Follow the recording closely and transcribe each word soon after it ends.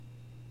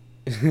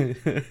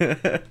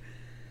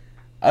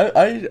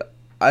I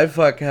I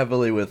fuck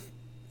heavily with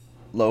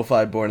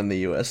Lo-Fi Born in the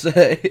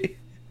USA.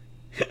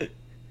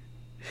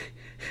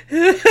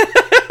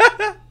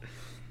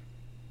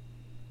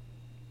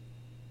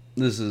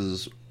 This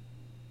is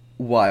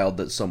wild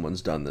that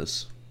someone's done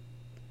this.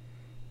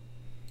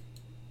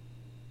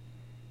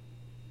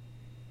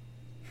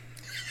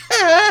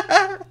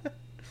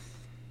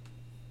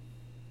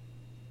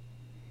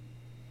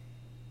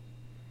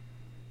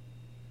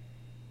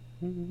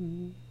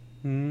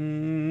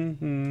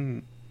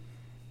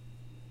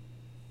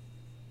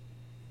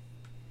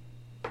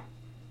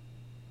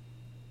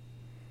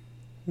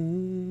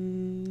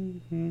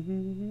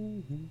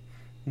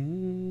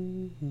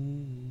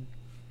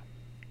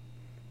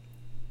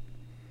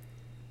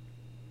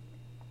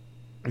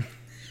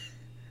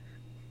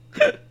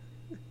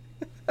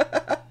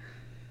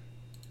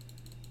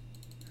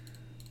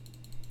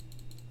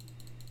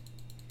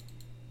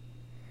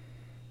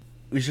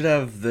 We should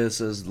have this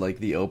as like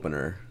the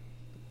opener.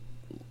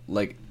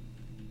 Like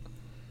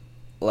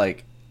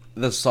like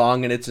the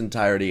song in its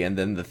entirety and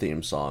then the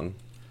theme song.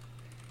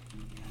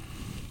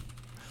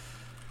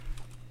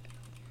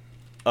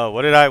 Oh,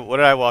 what did I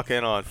walk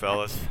in on,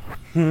 fellas?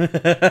 Yeah,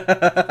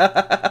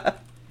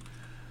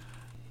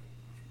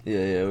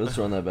 let's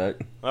run that back.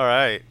 All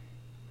right.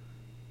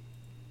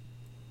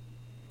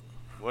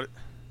 What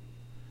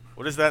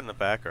is that in the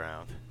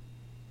background?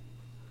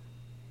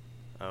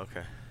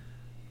 Okay.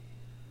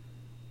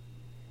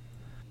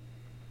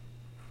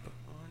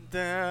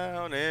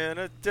 Down in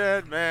a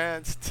dead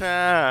man's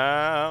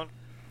town.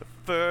 The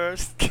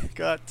first kick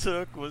I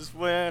took was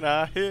when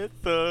I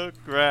hit the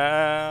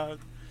ground.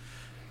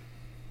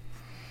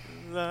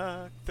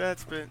 Luck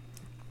that's been.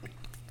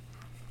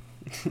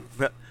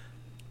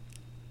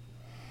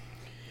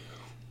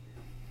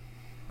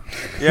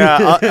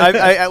 Yeah,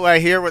 I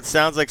hear what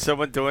sounds like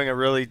someone doing a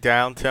really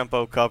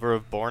down-tempo cover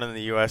of Born in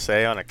the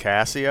USA on a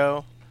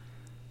Casio.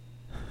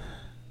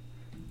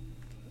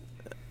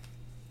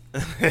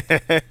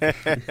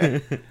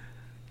 It's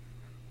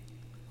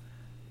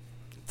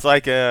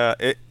like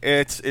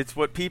it's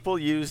what people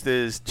used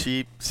as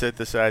cheap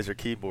synthesizer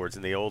keyboards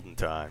in the olden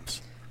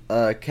times.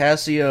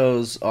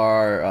 Casios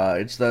are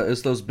it's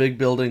those big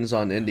buildings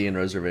on Indian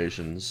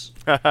reservations.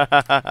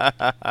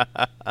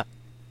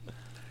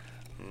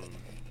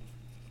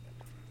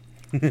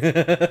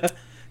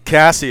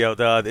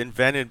 Casio,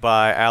 invented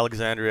by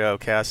Alexandria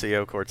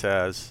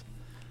Ocasio-Cortez.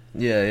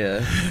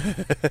 Yeah.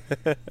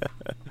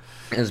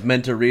 Is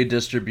meant to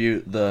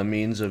redistribute the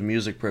means of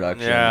music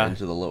production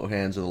into the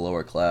hands of the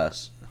lower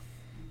class.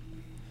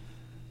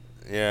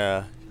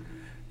 Yeah.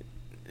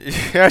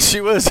 Yeah,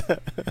 she was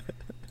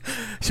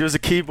she was a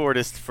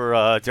keyboardist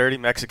for Dirty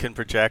Mexican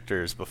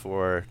Projectors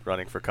before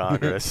running for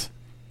Congress.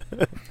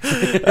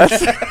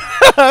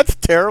 That's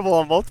terrible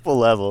on multiple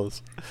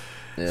levels.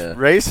 Yeah. It's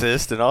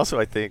racist, and also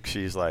I think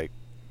she's like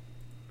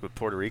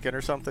Puerto Rican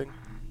or something.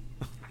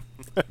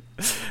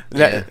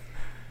 Yeah.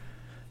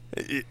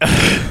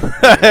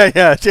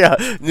 yeah,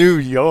 New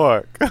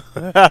York.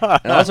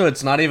 And also,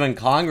 it's not even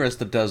Congress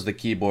that does the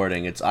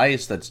keyboarding; it's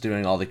ICE that's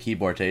doing all the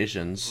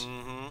keyboardations.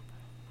 Mm-hmm.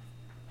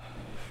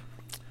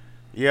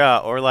 Yeah,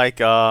 or like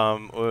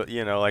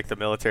like the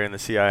military and the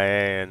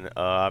CIA and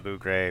Abu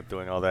Ghraib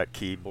doing all that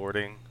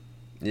keyboarding,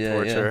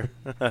 torture,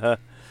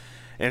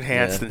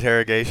 enhanced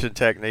interrogation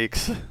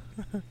techniques.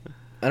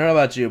 I don't know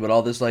about you, but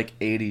all this like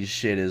 '80s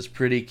shit is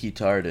pretty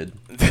keytarded.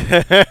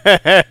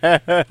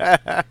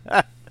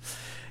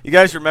 You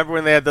guys remember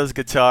when they had those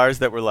guitars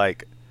that were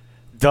like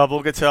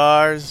double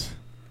guitars?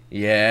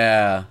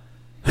 Yeah.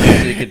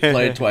 So you could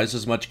play twice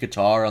as much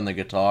guitar on the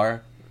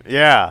guitar.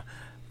 Yeah.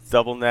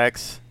 Double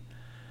necks.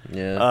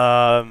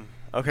 Yeah.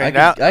 Okay,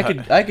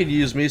 I could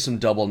use me some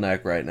double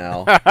neck right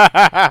now.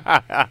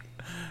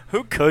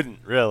 Who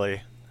couldn't,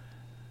 really?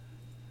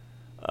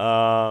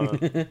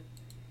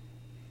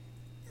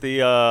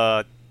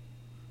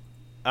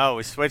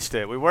 We switched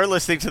it. We were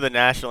listening to the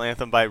national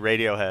anthem by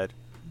Radiohead.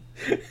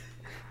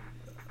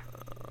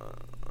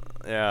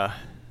 Yeah.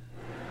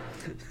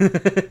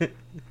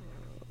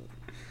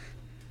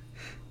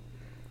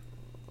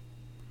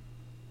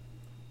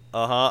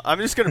 I'm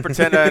just gonna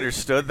pretend I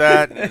understood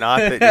that, and not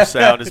that your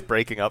sound is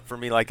breaking up for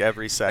me like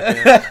every second.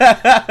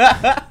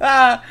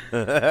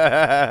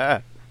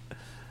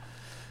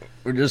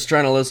 We're just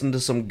trying to listen to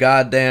some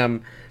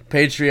goddamn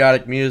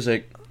patriotic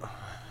music.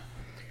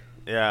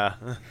 Yeah.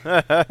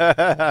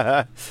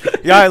 Yeah,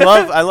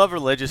 I love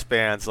religious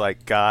bands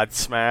like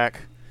Godsmack.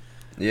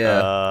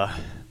 Yeah.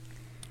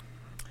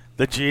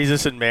 The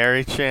Jesus and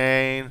Mary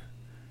Chain.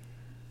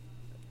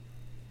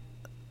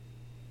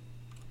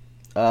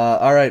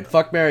 All right,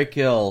 fuck, marry,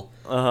 kill.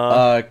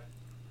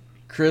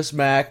 Chris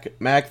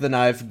Mack, Mac the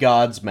Knife,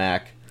 God's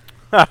Mac.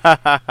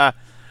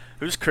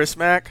 Who's Chris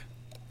Mack?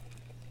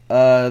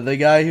 The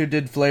guy who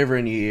did Flavor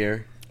in Your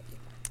Ear.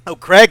 Oh,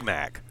 Craig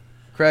Mack.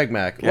 Craig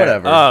Mack,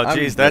 whatever. Oh,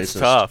 jeez, that's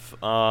tough.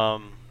 I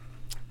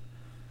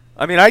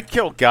mean, I'd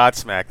kill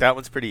Godsmack. That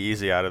one's pretty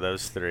easy out of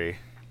those three.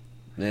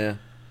 Yeah.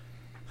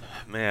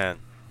 Man.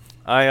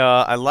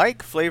 I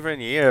like Flavor in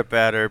Your Ear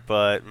better,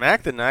 but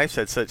Mac the Knife's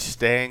had such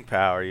staying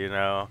power, you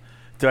know.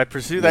 Do I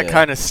pursue that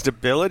kind of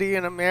stability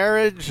in a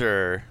marriage,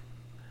 or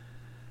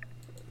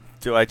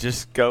do I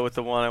just go with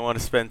the one I want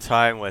to spend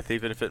time with,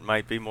 even if it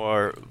might be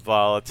more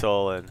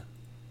volatile? And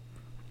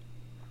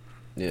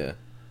yeah,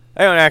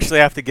 I don't actually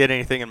have to get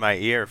anything in my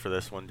ear for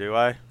this one, do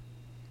I?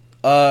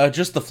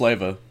 Just the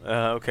flavor.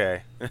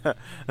 Okay.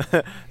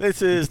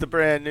 This is the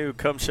brand new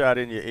cum shot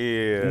in your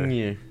ear.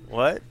 Yeah.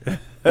 What?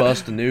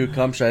 Bust a new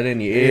cum shot in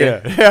your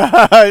ear.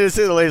 Yeah. I just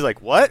see the lady's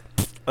like, what?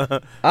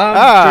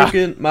 I'm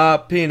sticking my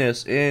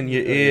penis in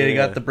your ear. You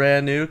got the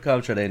brand new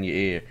cum shot in your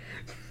ear.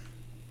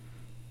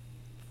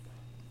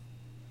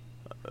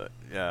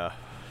 Yeah.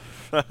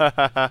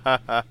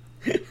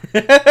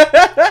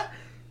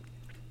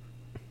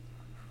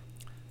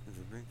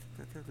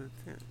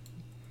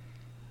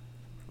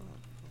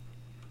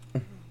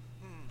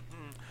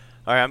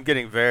 All right, I'm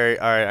getting very...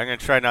 All right, I'm going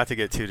to try not to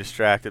get too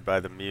distracted by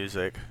the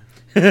music.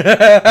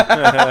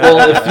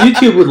 Well, if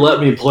YouTube would let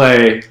me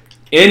play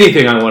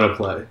anything I want to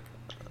play,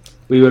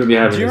 we wouldn't be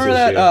having this issue. Do you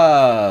remember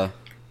that,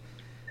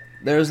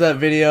 there's that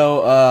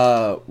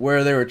video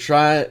where they were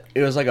trying...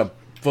 It was like a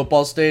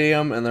football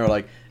stadium, and they were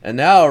like, and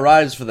now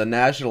arrives for the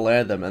national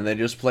anthem, and they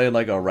just played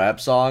like a rap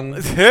song.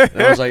 And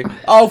I was like,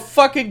 oh,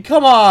 fucking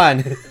come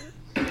on!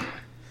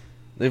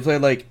 They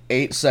played like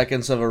 8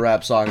 seconds of a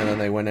rap song, and then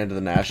they went into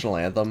the national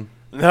anthem.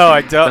 No,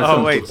 I don't.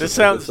 Oh, wait. This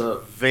sounds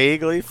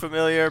vaguely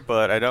familiar,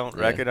 but I don't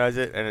recognize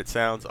it, and it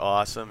sounds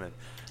awesome. And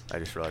I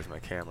just realized my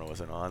camera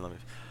wasn't on. Let me.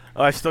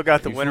 Oh, I still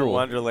got the Winter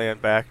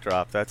Wonderland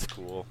backdrop. That's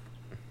cool.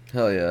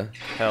 Hell yeah.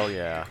 Hell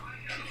yeah.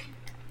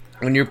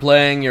 When you're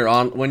playing,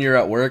 when you're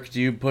at work,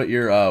 do you put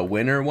your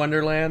Winter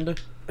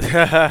Wonderland?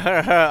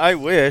 I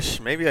wish.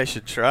 Maybe I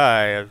should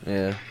try.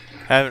 Yeah.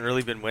 Haven't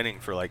really been winning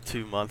for like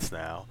 2 months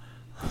now.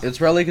 It's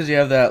probably because you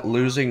have that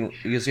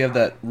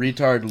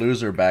retard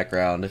loser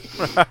background.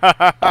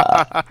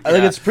 I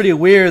think it's pretty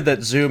weird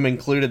that Zoom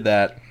included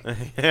that as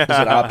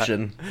an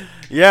option.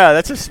 Yeah,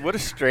 what a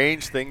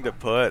strange thing to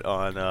put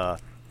on.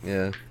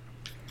 Yeah.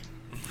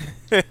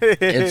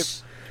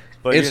 It's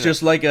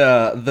just like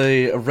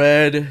the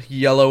red,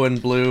 yellow,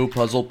 and blue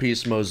puzzle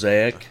piece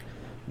mosaic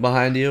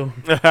behind you.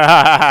 Yeah.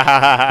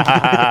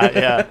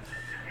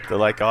 The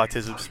like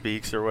Autism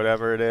Speaks or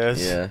whatever it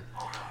is. Yeah.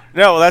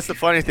 No, well, that's the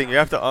funny thing. You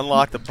have to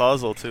unlock the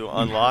puzzle to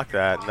unlock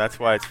that, and that's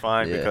why it's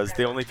fine, because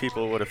the only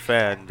people who would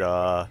offend,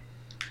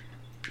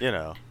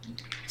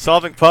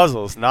 solving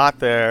puzzles, not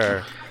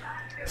their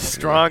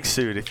strong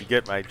suit, if you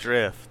get my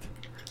drift.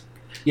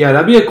 Yeah,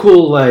 that'd be a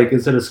cool, like,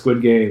 instead of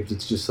Squid Games,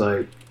 it's just,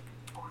 like,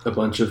 a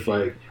bunch of,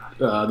 like,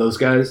 those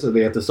guys, so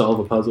they have to solve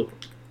a puzzle.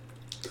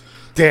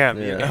 Damn,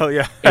 yeah. And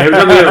every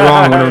time they get it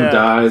wrong, one of them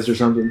dies or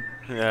something.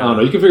 Yeah. I don't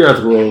know, you can figure out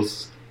the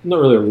rules. I'm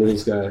not really a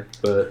rules guy,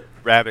 but...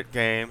 Rabbit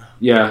game.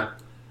 Yeah.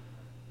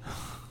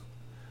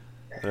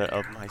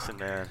 The Mice and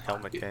Man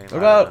helmet game.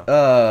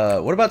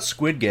 What about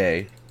Squid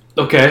Gay?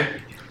 Okay.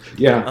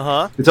 Yeah.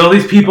 Uh-huh. It's all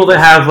these people that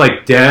have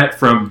like debt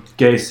from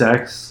gay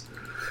sex,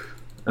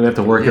 and they have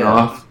to work it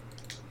off.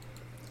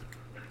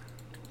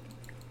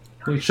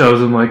 He shows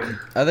them like.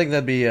 I think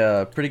that'd be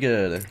pretty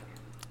good.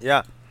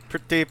 Yeah,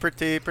 pretty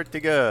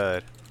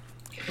good.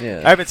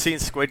 Yeah. I haven't seen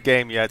Squid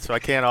Game yet, so I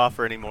can't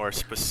offer any more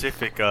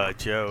specific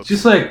jokes. It's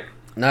just like.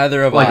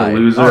 Neither have like I. A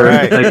loser.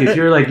 Right. Like if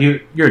you're like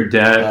you're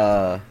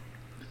dead.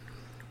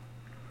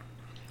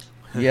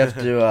 You have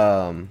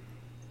to.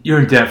 You're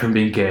in debt from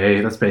being gay.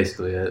 That's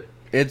basically it.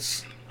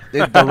 It's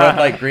the red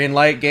light, green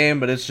light game,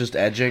 but it's just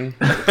edging.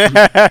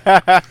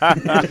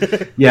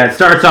 Yeah, it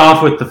starts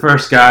off with the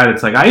first guy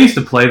that's like, I used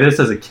to play this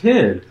as a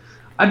kid.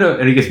 I know,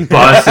 and he gets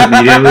bussed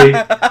immediately,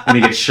 and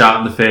he gets shot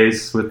in the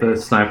face with a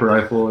sniper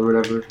rifle or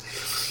whatever.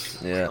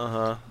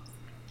 Yeah.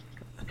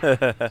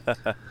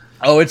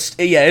 Oh, it's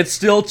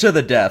still to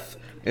the death.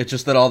 It's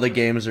just that all the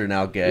games are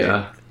now gay.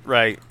 Yeah.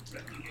 Right.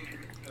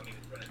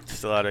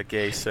 Just a lot of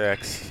gay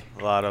sex.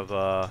 A lot of,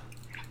 I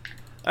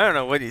don't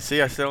know, what do you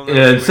see? I still don't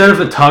know. Yeah, instead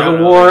of a tug of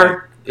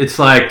war, it's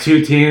like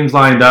two teams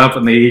lined up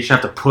and they each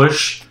have to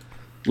push,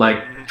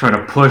 like, trying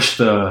to push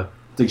the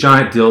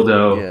giant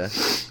dildo. Yeah.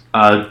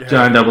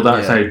 Giant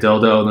double-sided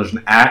dildo,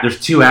 and there's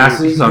two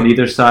asses on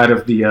either side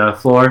of the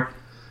floor.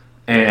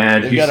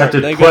 And you just have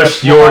to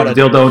push your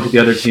dildo into the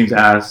other team's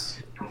ass.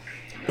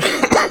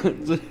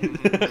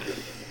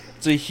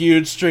 It's a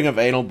huge string of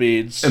anal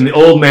beads. And the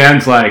old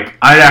man's like,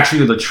 I'd actually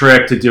do the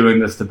trick to doing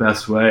this the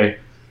best way.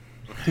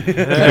 Because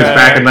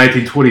back in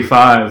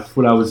 1925,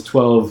 when I was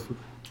 12.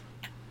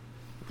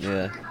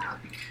 Yeah.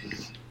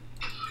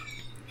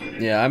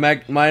 Yeah,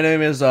 my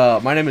name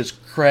is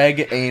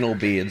Craig Anal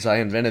Beads. I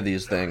invented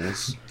these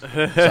things. So I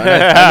know a thing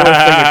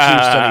or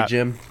two, Sonny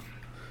Jim.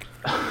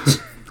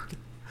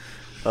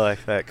 I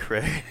like that,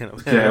 Craig.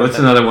 Yeah, what's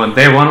another one?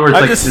 They have one where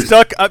it's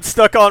I'm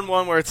stuck on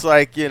one where it's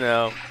like, they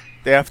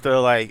have to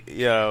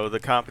the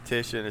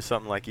competition is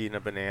something like eating a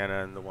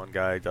banana and the one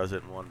guy does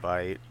it in one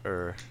bite,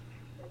 or.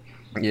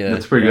 Yeah,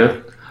 that's pretty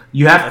good.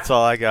 That's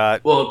all I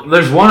got. Well,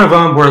 there's one of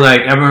them where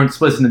like everyone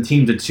splits into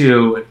teams of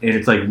two, and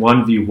it's like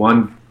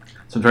 1v1.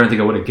 So I'm trying to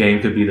think of what a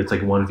game could be that's like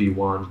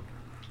 1v1.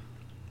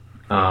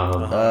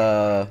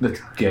 That's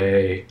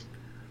gay.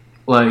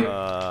 Like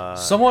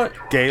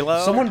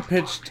Galo?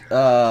 pitched.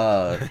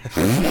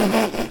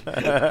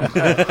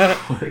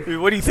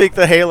 What do you think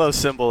the halo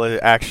symbol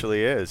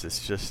actually is?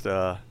 It's just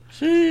well,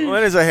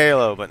 it is a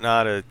halo, but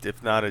not a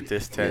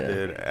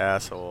distended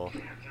asshole.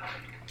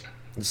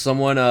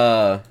 Someone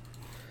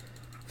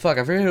fuck,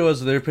 I forget who it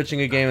was. They were pitching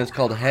a game. It's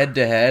called Head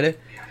to Head.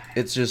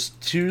 It's just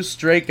two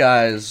straight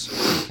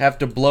guys have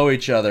to blow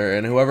each other,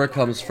 and whoever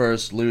comes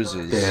first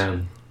loses.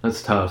 Damn,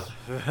 that's tough.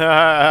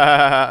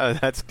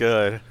 That's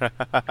good.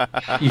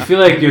 You feel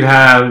like you'd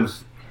have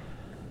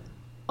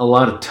a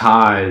lot of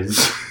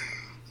ties.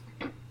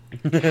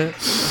 Being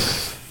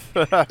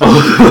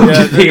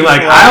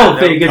like, I don't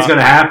think it's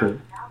gonna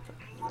happen.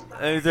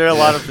 Is there a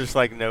lot of just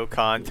like no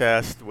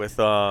contest with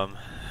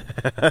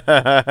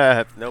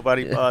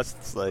nobody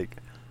busts like?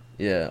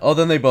 Yeah. Oh,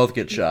 then they both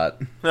get shot.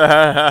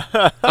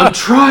 I'm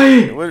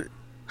trying.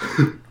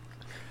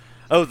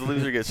 Oh, the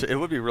loser gets. It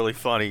would be really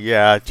funny.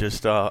 Yeah,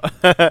 just and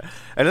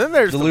then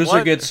there's the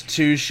loser gets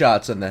 2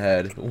 shots in the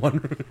head.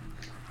 One.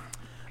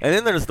 And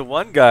then there's the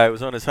one guy who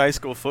was on his high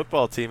school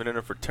football team and in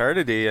a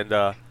fraternity, and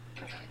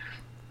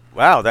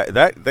wow,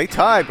 that they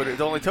tied, but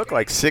it only took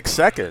like 6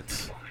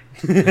 seconds.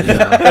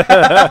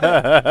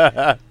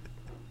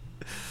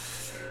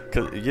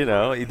 Cause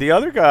the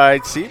other guy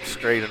seemed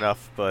straight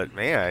enough, but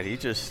man, he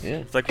just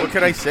it's like, what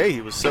can I say?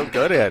 He was so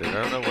good at it. I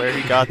don't know where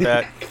he got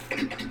that.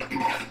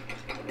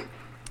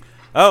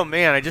 Oh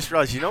man, I just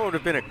realized, what would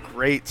have been a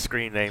great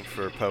screen name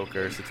for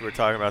poker, since we were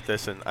talking about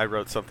this, and I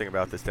wrote something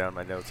about this down in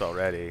my notes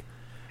already.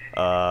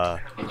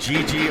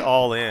 GG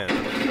All In.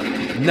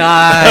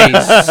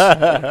 Nice.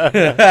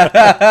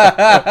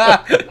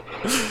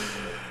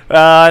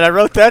 And I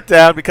wrote that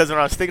down because when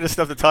I was thinking of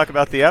stuff to talk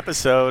about the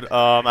episode,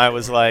 I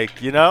was like,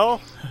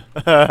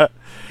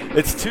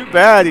 it's too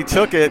bad he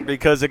took it,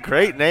 because a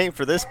great name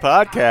for this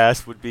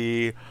podcast would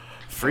be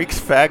Freaks,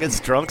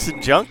 Faggots, Drunks,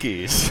 and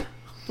Junkies.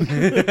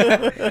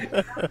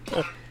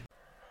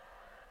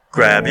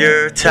 Grab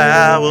your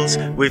towels,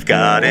 we've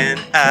got an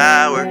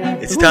hour.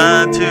 It's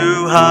time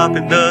to hop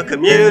in the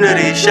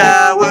community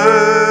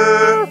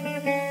shower.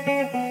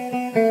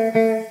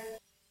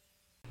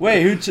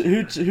 Wait,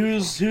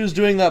 who's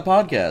doing that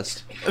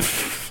podcast?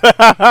 It's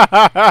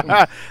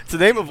the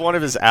name of one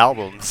of his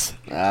albums.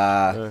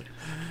 Yeah.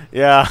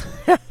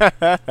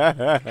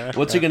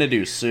 What's he gonna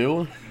do?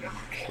 Sue?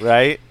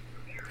 Right.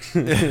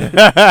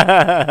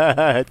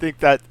 I think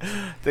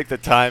the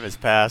time has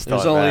passed.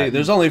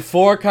 There's only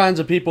 4 kinds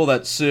of people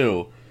that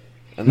sue,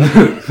 and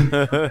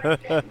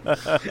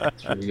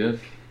pretty good.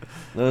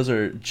 Those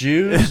are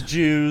Jews,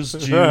 Jews,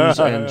 Jews,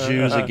 and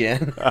Jews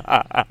again.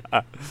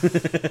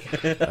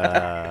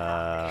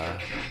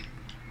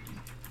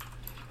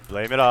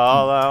 Blame it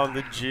all on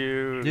the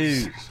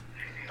Jews.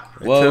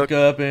 Woke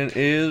up in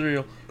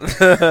Israel.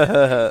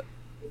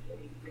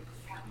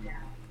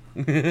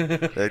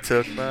 They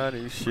took my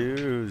new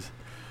shoes.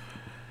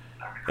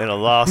 In a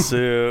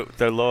lawsuit,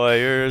 their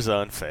lawyer's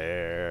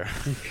unfair.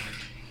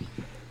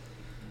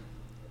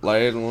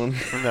 Last one.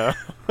 No.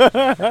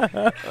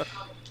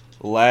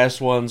 Last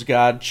ones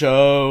God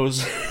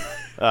chose.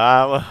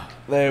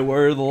 They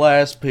were the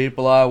last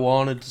people I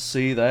wanted to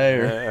see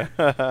there.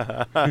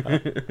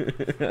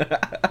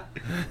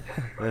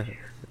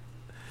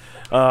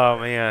 Oh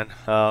man.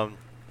 But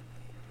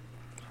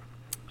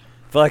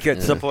like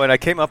at some point, I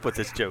came up with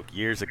this joke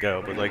years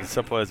ago, but like at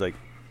some point I was like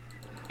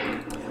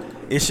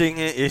issuing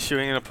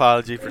an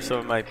apology for some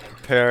of my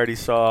parody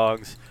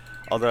songs.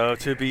 Although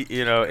to be,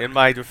 in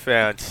my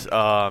defense,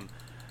 I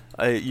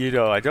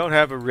don't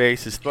have a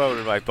racist bone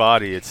in my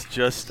body. It's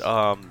just,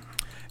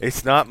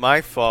 it's not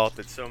my fault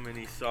that so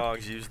many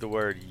songs use the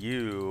word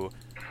 "you"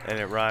 and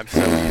it rhymes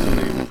so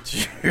easily with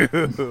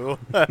Jew.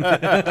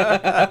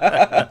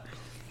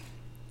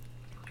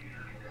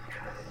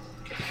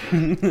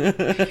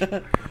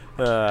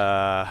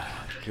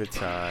 Good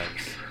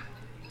times.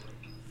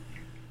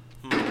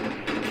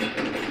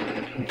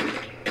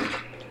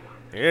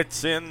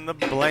 It's in the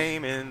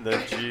blame in the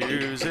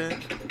Jews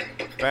and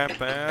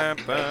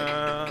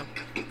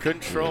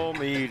control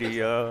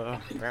media.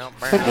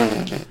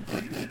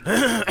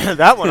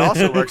 That one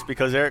also works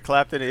because Eric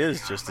Clapton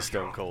is just a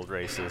stone cold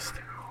racist.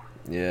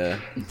 Yeah.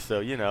 So,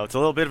 it's a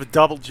little bit of a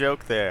double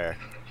joke there.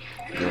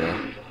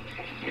 Yeah.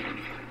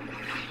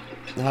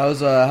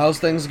 How's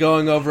things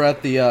going over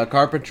at the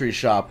carpentry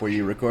shop where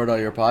you record all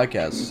your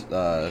podcasts,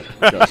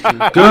 Justin?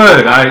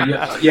 Good.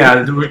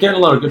 We're getting a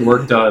lot of good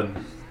work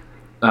done.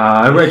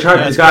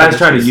 These guys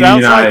tried to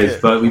unionize,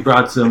 but we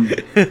brought some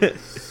like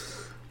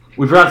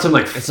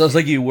It sounds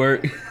like you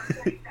work.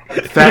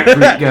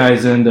 factory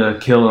guys in to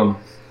kill them.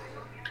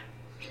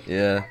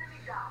 Yeah.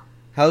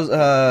 How's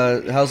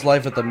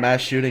life at the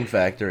mass shooting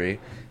factory?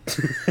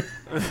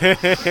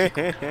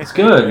 It's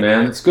good,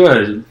 man. It's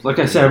good. Like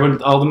I said,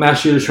 all the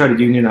mass shooters try to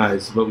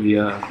unionize, but we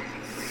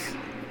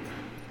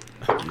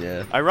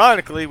Yeah.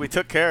 Ironically, we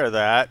took care of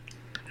that.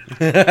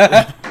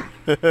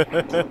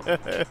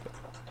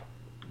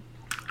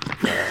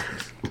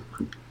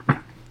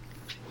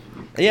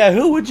 Yeah,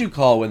 who would you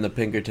call when the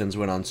Pinkertons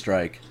went on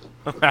strike?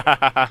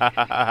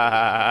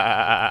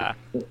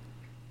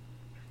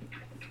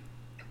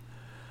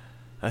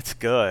 That's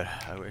good.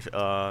 I wish.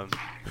 I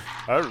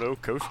don't know.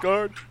 Coast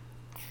Guard.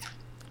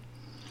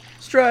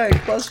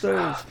 Strike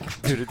Busters.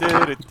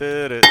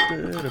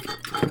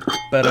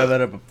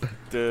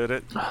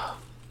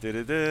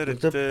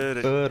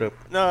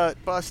 Nut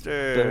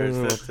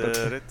Busters.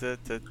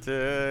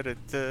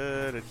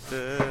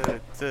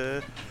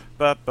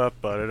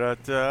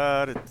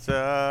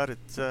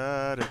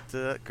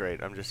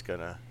 Great. I'm just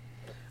gonna.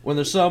 When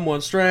there's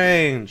someone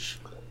strange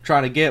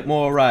trying to get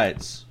more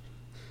rights,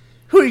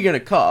 who are you gonna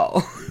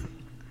call?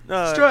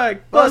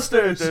 Strike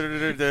Busters.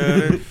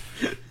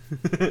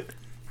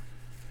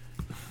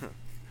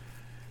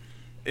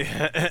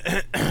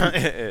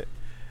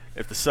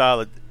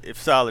 If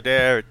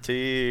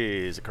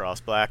solidarity is across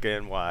black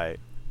and white,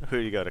 who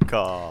you gonna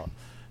call?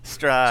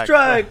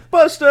 Strike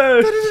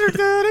Busters.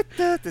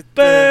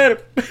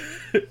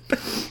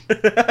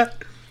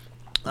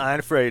 I ain't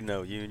afraid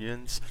no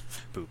unions.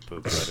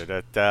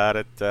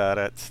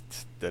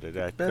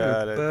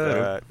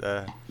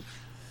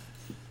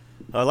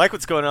 I like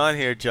what's going on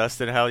here,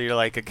 Justin. How you're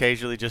like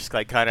occasionally just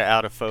like kind of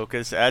out of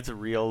focus. Adds a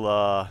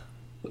real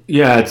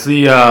Yeah, it's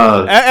the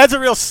adds a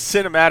real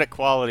cinematic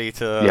quality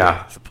to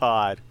the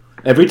pod.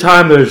 Every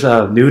time there's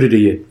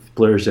nudity, it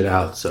blurs it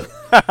out. So.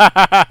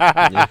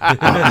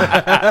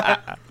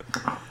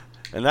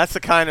 And that's the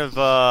kind of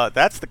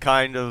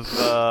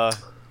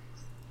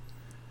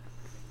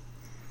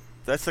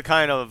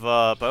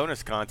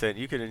bonus content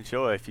you can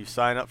enjoy if you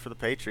sign up for the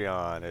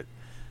Patreon at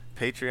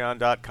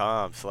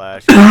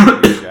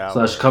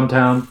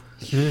patreon.com/cumtown.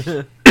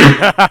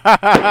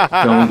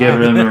 Don't give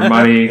them their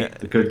money.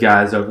 The good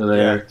guys over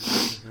there.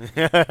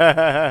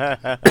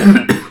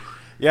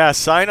 Yeah,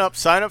 sign up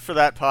for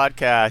that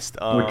podcast.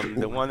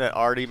 The one that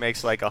already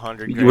makes like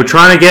 $100,000. We're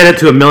trying to get it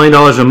to $1 million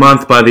a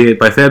month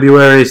by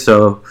February,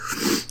 so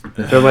if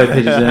everybody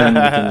pitches in,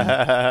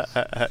 yeah,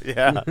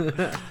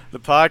 the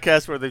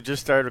podcast where they've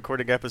just started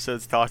recording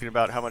episodes talking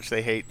about how much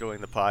they hate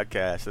doing the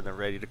podcast and they're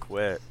ready to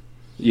quit.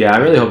 Yeah, I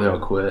really hope they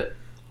don't quit.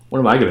 What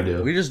am I gonna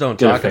do? We just don't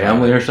get talk a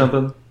family about or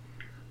something.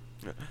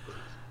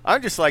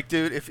 I'm just like,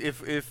 dude,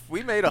 if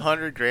we made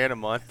 $100,000 a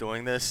month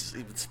doing this,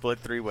 even split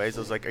 3 ways,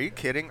 I was like, are you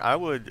kidding? I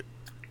would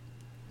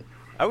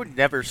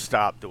never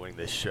stop doing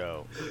this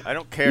show. I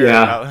don't care.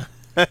 Yeah.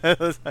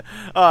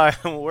 I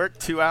work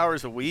 2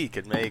 hours a week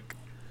and make,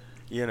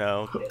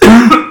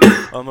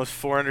 almost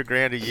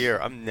 $400,000 a year.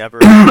 I'm never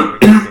doing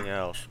anything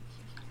else.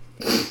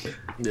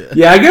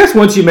 Yeah, I guess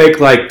once you make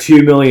like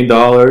 $2 million,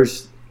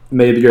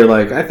 maybe you're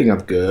like, I think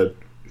I'm good.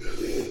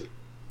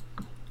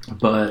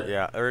 But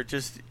yeah, or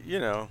just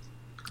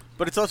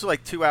but it's also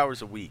like 2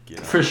 hours a week.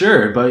 For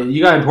sure, but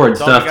you got important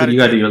stuff. You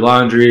got to do your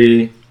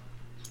laundry.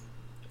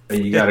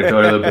 And you gotta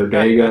go to the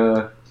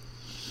bodega.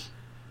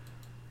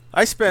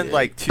 I spend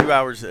like 2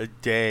 hours a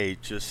day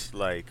just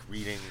like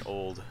reading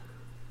old,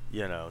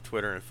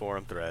 Twitter and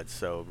forum threads.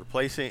 So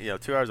replacing,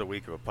 2 hours a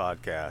week of a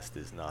podcast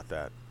is not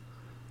that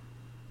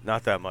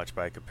much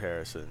by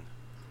comparison.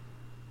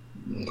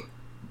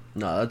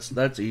 No,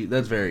 that's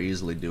very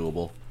easily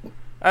doable.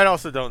 I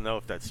also don't know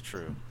if that's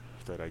true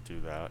that I do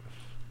that.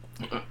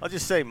 I'll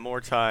just say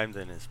more time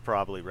than is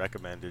probably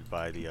recommended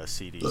by the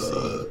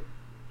CDC.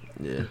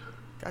 Yeah.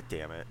 God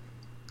damn it.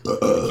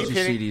 Keep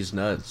hitting CD's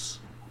nuts.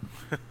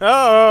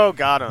 Oh,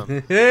 got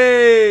him.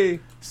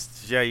 Hey!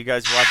 Yeah, you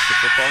guys watched the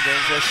football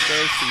games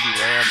yesterday? CD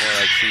Lamb more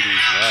like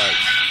CD's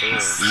nuts.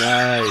 Boom.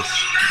 Nice.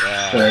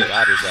 Yeah,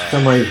 got his ass.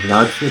 Somebody's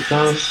nuts or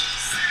something?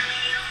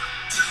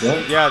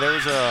 What? Yeah, there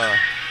was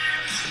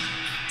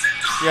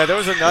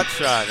a nut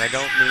shot. I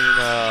don't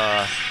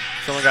mean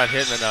someone got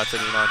hit in the nuts. I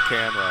mean on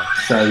camera.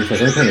 Sorry, you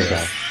said anything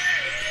about.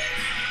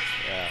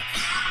 Yeah.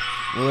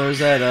 Well, there's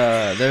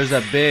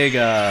that big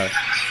hey,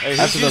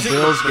 after the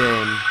Bills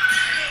game.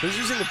 Who's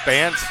using the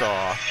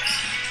bandsaw?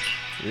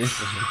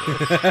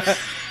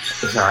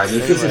 Sorry,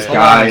 this is this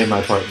guy in my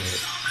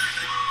apartment.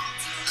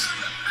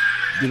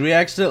 Did we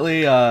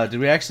accidentally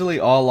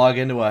all log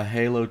into a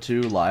Halo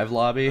 2 live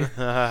lobby?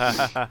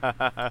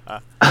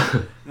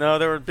 No,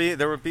 there would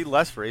be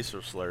less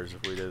racial slurs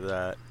if we did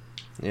that.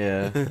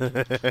 Yeah.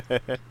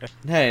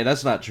 Hey,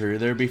 that's not true.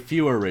 There'd be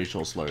fewer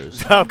racial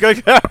slurs. Oh,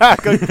 good point.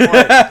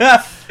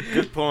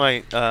 Good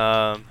point.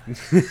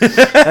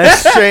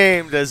 As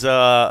shamed as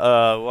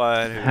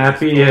one.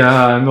 Happy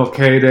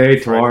MLK Day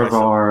to all of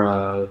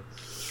our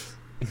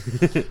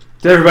to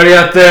everybody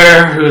out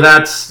there who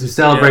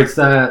celebrates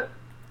that.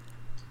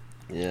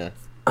 Yeah.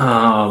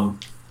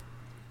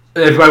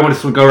 Everybody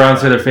wants to go around and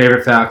say their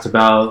favorite facts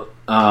about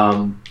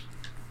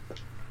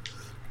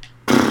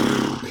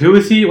who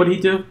is he? What did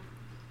he do?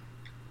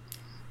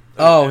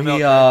 Oh,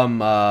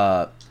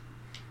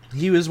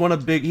 he was one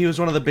of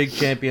the big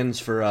champions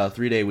for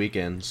 3-day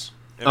weekends.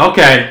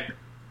 Okay.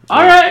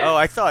 All right. Oh,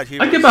 I thought he.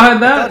 I get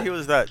behind that. I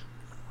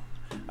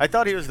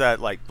thought he was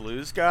that like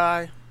blues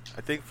guy.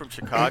 I think from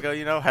Chicago.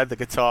 Had the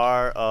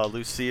guitar.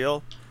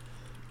 Lucille.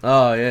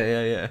 Oh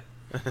yeah.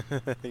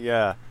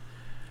 Yeah.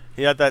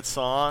 He had that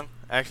song.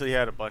 Actually, he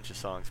had a bunch of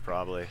songs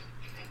probably.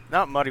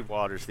 Not Muddy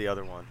Waters, the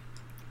other one.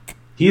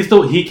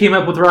 he came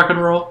up with rock and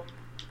roll.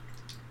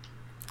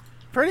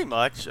 Pretty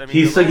much. I mean,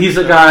 He's the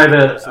guy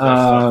that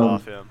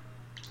off him.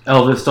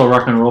 Elvis stole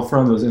rock and roll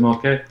from. It was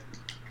MLK.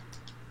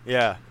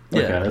 Yeah.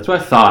 Okay, that's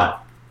what I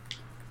thought.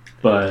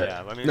 But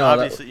yeah, I mean, No,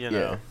 obviously, that- you know.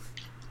 yeah.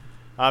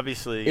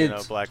 Obviously, you know,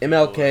 It's black people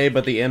MLK,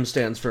 but the M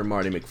stands for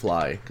Marty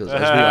McFly, because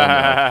as we all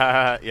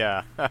know,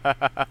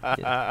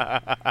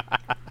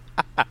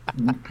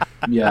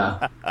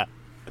 yeah.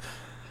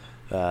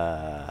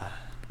 yeah,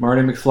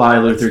 Marty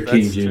McFly, Luther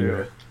King That's Jr.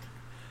 true.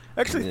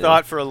 I actually Yeah.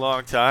 thought for a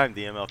long time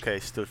the MLK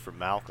stood for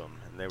Malcolm,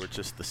 and they were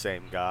just the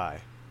same guy.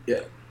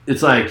 Yeah,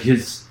 it's like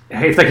it's like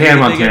Hannah Do you think it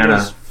Montana.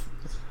 was-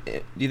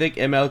 do you think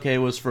MLK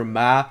was for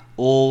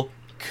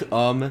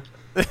Ma-ul-cum?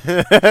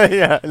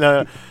 Yeah,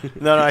 no,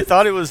 I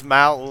thought it was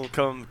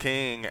Malcolm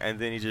King, and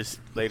then he just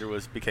later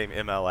became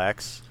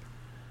MLX.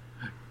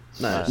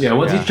 Nice. Yeah,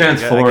 once Yeah, he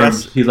transformed, I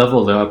guess- he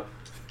leveled up.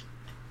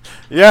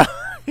 Yeah,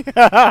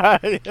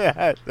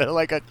 yeah, they're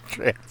like a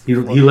trans. He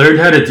learned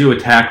how to do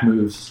attack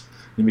moves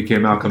and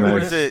became Malcolm What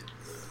X. is it?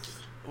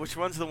 Which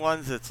one's the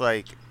ones that's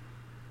like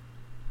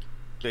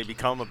they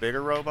become a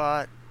bigger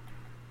robot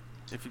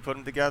if you put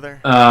them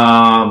together?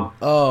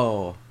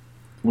 Oh.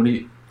 When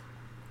he,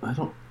 I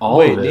don't all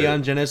Wait, of it.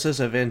 Neon Genesis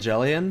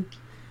Evangelion?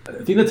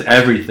 I think that's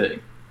everything.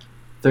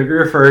 They're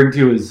referring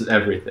to as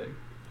everything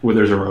where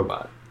there's a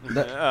robot.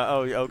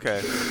 Oh,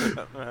 okay.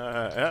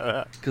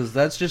 Because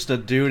that's just a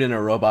dude in a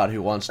robot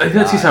who wants to I think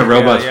that's just die. how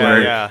robots yeah,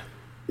 work. yeah.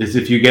 Is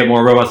if you get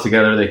more robots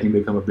together, they can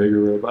become a bigger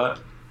robot.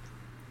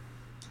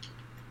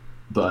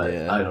 But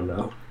Yeah. I don't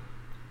know.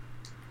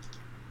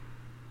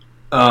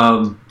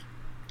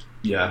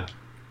 Yeah.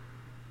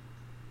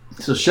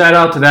 So shout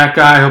out to that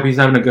guy. I hope he's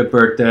having a good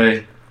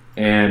birthday,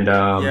 and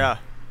Yeah.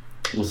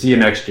 we'll see you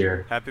next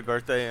year. Happy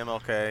birthday,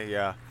 MLK.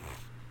 Yeah.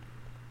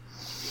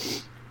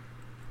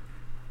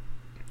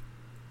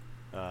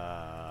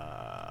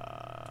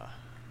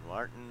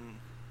 Martin.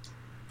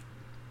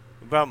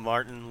 About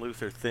Martin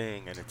Luther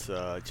Thing, and it's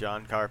a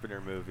John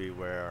Carpenter movie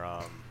where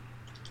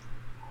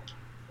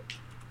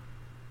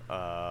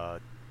I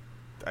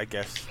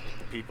guess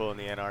the people in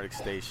the Antarctic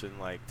station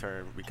like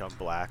become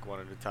black one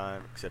at a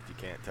time, except you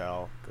can't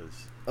tell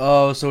because.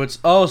 Oh, so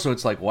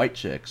it's like white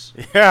chicks.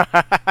 Yeah.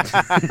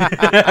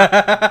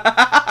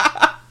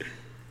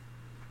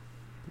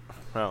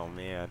 Oh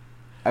man.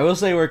 I will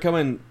say we're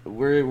coming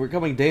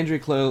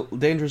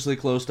dangerously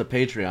close to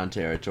Patreon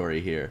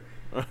territory here.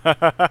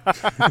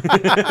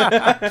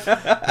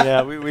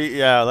 Yeah,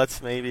 we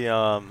let's maybe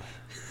well,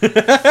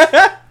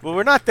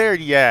 we're not there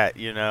yet,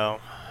 you know.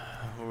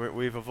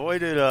 We've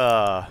avoided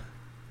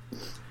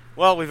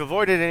we've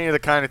avoided any of the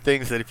kind of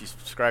things that if you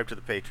subscribe to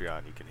the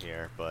Patreon you can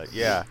hear, but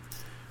yeah,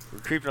 we're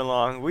creeping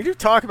along. We do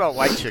talk about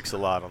white chicks a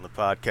lot on the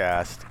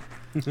podcast.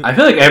 I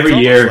feel like every It's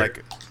almost year.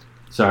 like-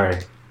 Sorry.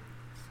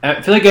 I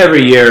feel like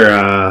every year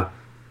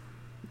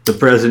the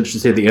president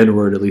should say the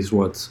N-word at least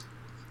once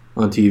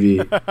on TV.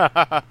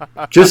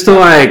 Just to,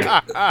 like,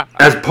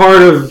 as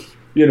part of,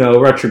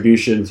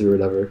 retributions or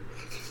whatever.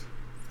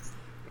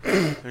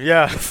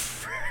 Yeah.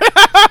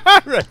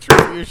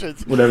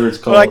 Retributions. Whatever it's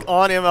called. Like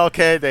on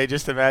MLK, they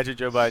just imagine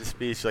Joe Biden's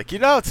speech like,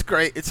 it's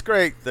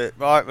great that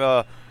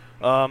Malcolm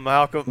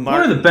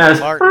One of the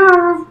best.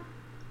 Martin,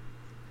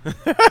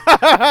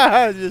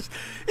 just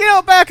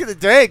back in the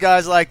day,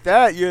 guys like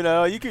that,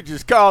 you could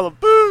just call them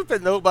boop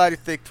and nobody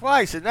think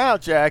twice. And now,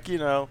 Jack, you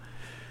do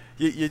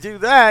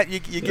that, you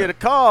get a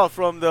call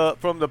from the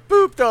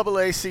boop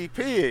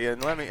AACP,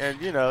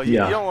 and you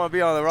don't want to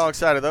be on the wrong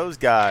side of those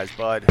guys,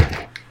 bud.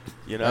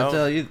 I'll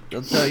tell you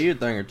a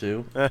thing or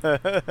two.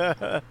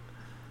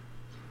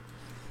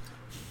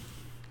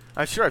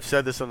 I'm sure I've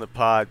said this on the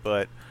pod,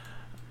 but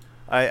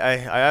I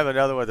have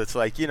another one that's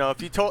like, if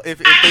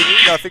they knew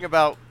nothing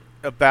about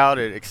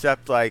it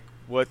except like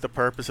what the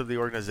purpose of the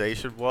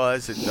organization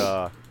was,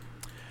 and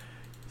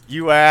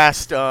you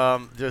asked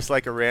just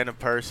like a random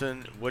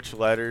person which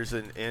letters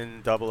in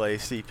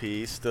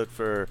NAACP stood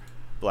for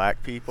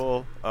black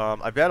people,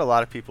 I bet a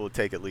lot of people would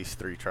take at least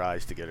 3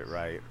 tries to get it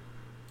right.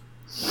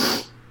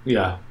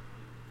 Yeah.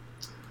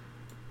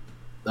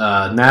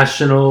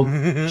 National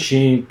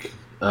Chink.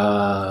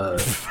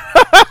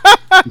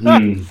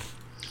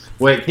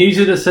 Wait, can you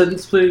do this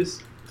sentence,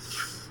 please?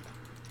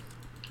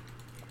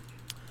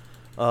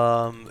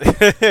 The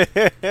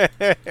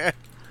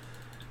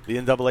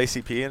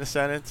NAACP in a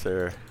sentence,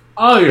 or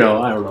Oh,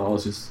 I don't know.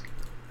 It's just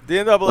the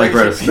NAACP. Like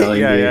read a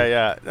spelling bee.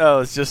 Yeah. No,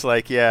 it's just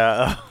like,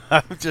 yeah.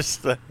 I'm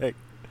just like,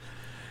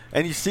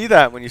 and you see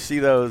that when you see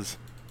those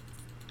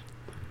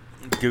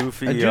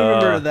goofy. I do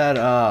remember that.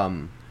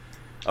 Oh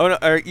no,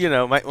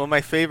 or,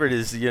 my favorite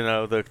is the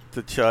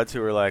chuds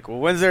who are like, well,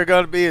 when's there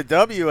going to be a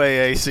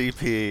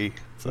WAACP?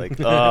 It's like,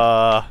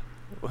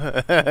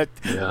 what?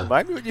 Yeah.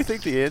 Remind me what you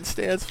think the N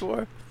stands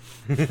for.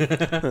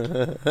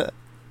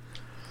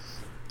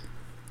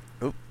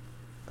 Oop.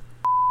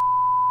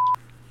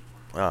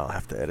 Oh, I'll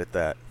have to edit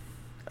that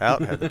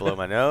out. Had to blow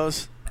my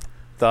nose.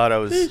 Thought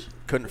I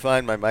couldn't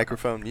find my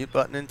microphone mute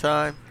button in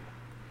time.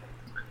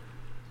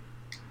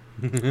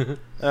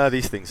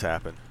 These things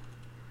happen.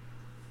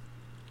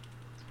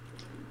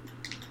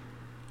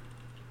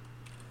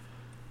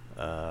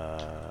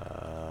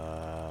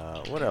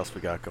 What else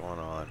we got going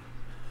on?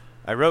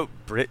 I wrote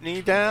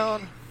Britney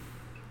down.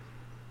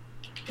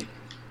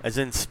 As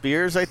in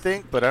Spears, I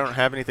think, but I don't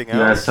have anything else.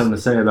 You have something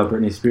to say about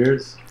Britney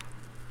Spears?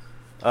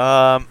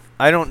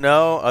 I don't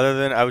know, other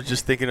than I was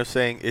just thinking of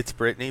saying "It's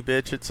Britney,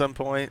 bitch" at some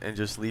point and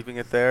just leaving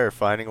it there or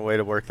finding a way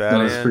to work that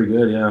in. That's pretty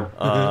good,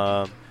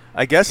 yeah.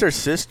 I guess her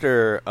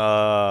sister,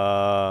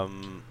 the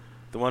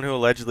one who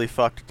allegedly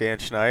fucked Dan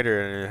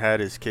Schneider and had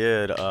his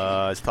kid,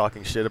 is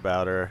talking shit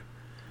about her.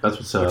 That's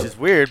what's up. Which is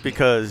weird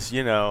because,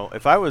 you know,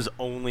 if I was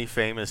only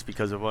famous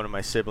because of one of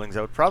my siblings,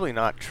 I would probably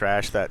not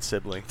trash that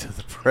sibling to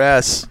the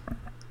press.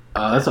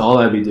 That's all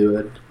I'd be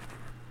doing.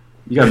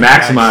 You got to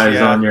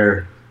maximize on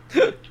your...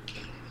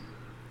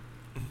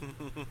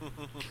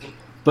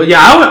 But yeah,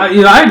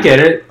 I get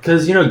it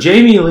because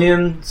Jamie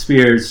Lynn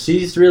Spears,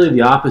 she's really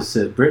the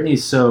opposite.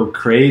 Britney's so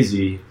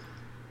crazy,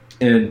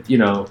 and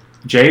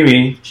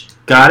Jamie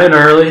got in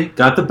early,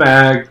 got the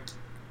bag,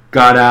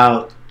 got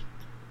out,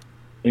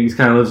 and he just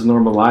kind of lives a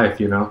normal life,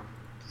 not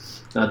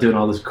doing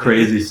all this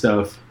crazy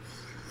stuff.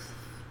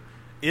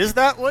 Is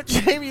that what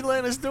Jamie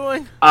Lynn is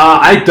doing?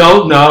 I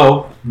don't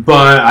know,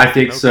 but I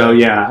think so.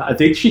 Yeah, I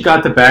think she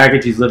got the bag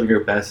and she's living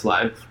her best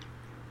life.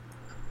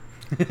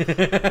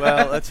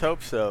 Well, let's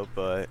hope so,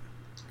 but...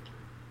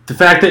 The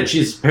fact that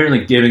she's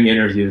apparently giving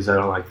interviews, I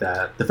don't like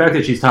that. The fact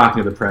that she's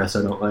talking to the press,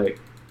 I don't like.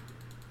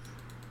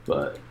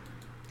 But...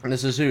 And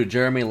this is who?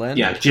 Jeremy Lin?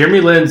 Yeah,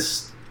 Jeremy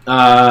Lin's...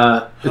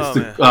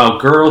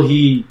 it's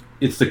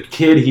it's the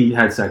kid he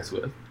had sex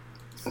with.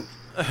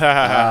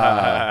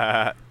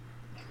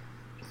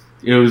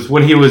 It was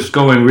when he was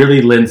going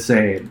really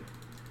Linsane.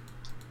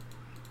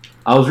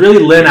 I was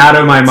really Lin out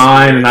of my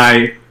mind, and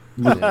I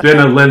was been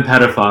a Lin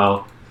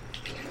pedophile.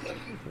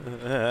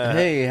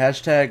 Hey,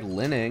 hashtag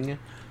Linning.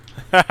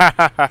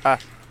 I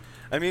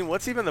mean,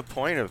 what's even the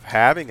point of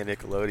having a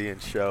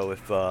Nickelodeon show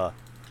if,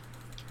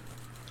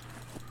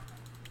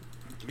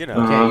 you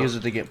can't use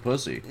it to get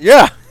pussy.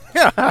 Yeah.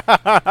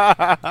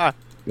 Yeah,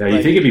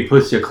 you think it'd be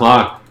pussy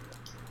o'clock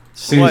as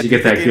soon as you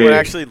get that kid. Anyone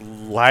actually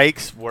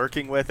likes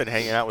working with and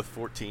hanging out with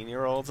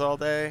 14-year-olds all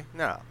day?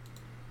 No.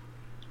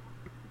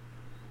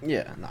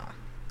 Yeah, nah.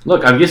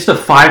 Look, I'm just a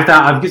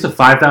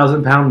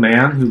 5,000-pound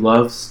man who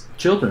loves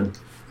children.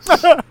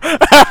 There's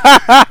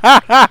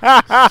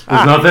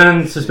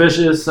nothing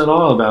suspicious at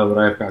all about what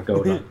I've got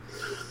going on.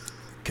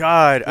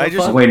 God,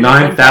 I weigh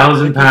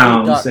 9,000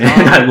 pounds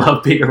and I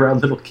love being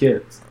around little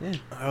kids. Yeah.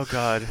 Oh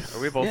God, are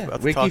we both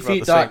about to talk about the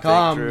same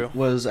Wikifeet.com thing, Drew?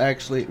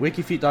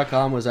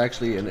 Wikifeet.com was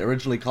actually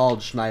originally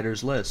called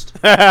Schneider's List.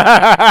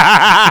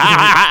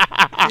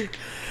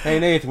 Hey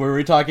Nath, were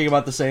we talking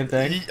about the same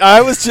thing?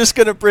 I was just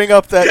gonna bring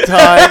up that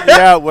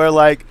time, where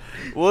what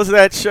was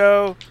that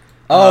show?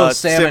 Oh,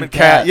 Sam and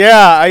Cat.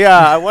 Yeah.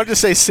 I wanted to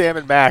say Sam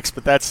and Max,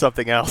 but that's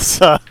something else.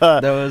 That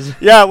was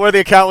where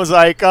the account was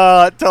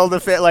tell the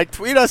fan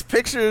tweet us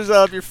pictures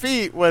of your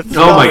feet with.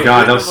 Oh my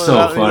God, that was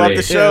so funny. Love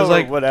the show,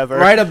 it was whatever.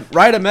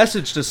 Write a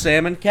message to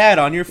Sam and Cat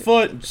on your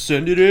foot and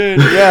send it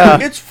in. Yeah,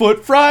 it's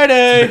Foot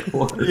Friday.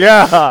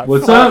 Yeah,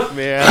 what's up,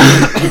 man?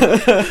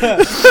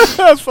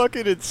 That's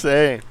fucking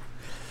insane.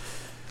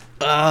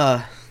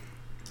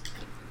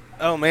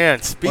 Oh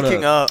man!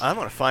 Speaking of, I'm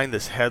gonna find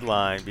this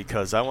headline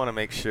because I want to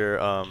make sure.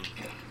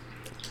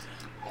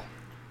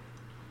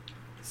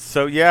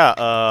 Speaking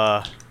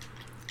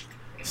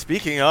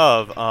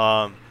of,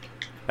 I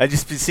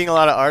just been seeing a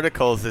lot of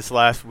articles this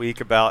last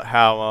week about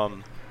how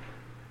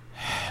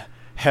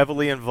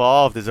heavily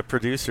involved as a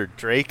producer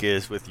Drake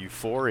is with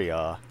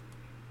Euphoria.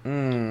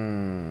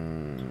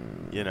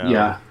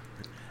 Yeah.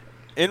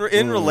 In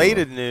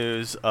related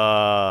news,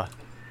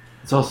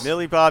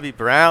 Millie Bobby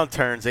Brown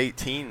turns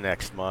 18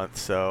 next month,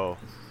 so...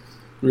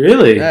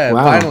 Really? Yeah,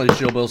 wow. Finally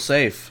she'll be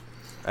safe.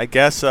 I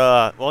guess,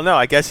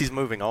 I guess he's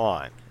moving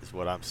on, is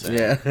what I'm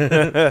saying.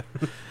 Yeah.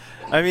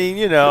 I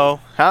mean,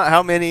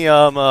 how many,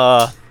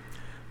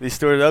 they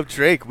stored up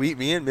Drake,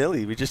 me and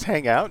Millie, we just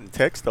hang out and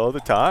text all the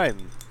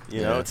time.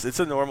 You know, it's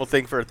a normal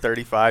thing for a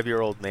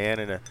 35-year-old man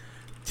and a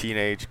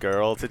teenage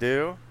girl to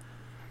do.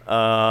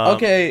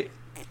 Okay,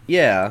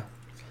 yeah.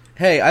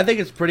 Hey, I think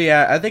it's pretty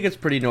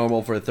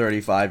normal for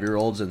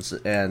 35-year-olds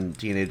and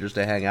teenagers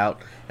to hang out.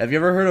 Have you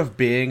ever heard of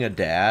being a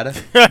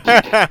dad?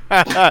 I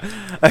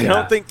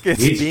don't think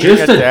it's he's being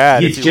just a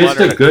dad. He's just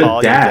a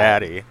good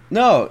dad.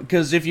 No,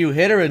 because if you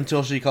hit her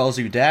until she calls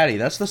you daddy,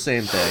 that's the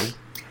same thing.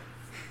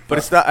 But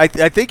it's not. I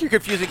think you're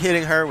confusing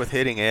hitting her with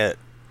hitting it.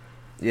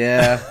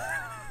 Yeah.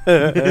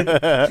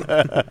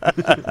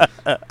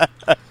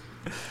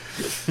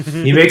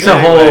 He makes a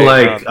whole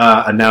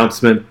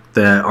announcement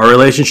that our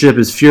relationship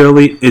is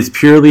purely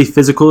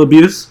physical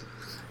abuse.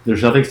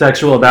 There's nothing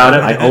sexual about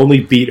it. I only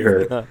beat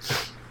her.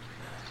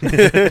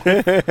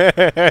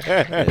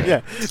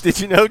 Yeah. Did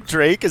you know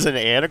Drake is an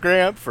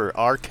anagram for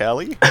R.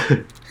 Kelly?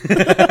 I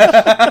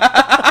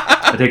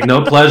take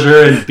no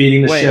pleasure in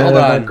beating the shit out of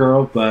that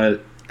girl,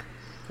 but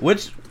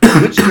which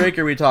Drake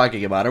are we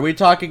talking about? Are we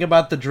talking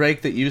about the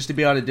Drake that used to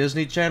be on a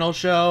Disney Channel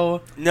show?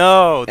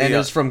 No, and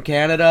is from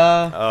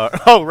Canada.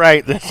 Oh,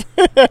 right.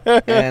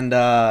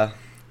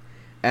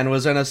 and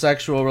was in a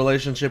sexual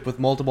relationship with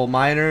multiple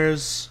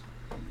minors.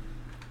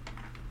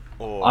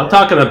 Or I'm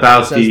talking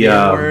about Says the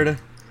N-word.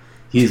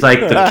 He's like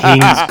the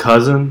king's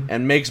cousin.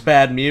 And makes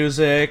bad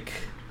music.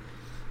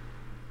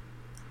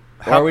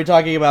 Or are we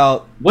talking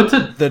about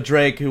the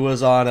Drake who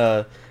was on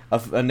a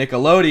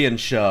Nickelodeon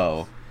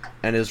show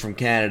and is from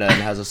Canada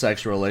and has a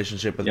sexual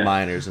relationship with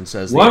minors and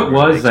says what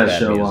was that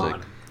show music.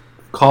 On?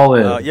 Call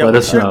in, let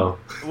us know.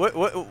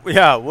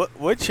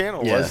 What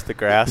channel was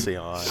Degrassi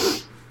on?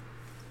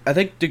 I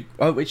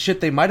think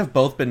they might have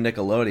both been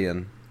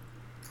Nickelodeon.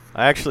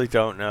 I actually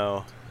don't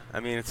know. I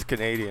mean, it's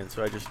Canadian,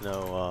 so I just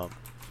know.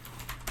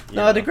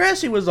 No,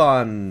 Degrassi was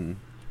on.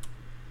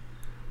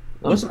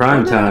 Was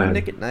prime time.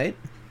 Nick at Night.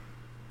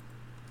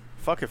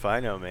 Fuck if I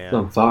know, man.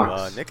 On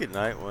Fox. Nick at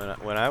Night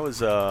when I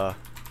was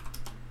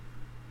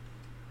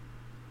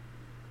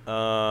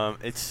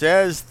it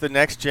says The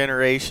Next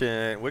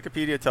Generation.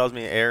 Wikipedia tells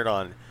me it aired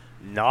on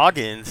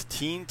Noggin's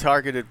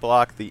teen-targeted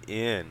block, The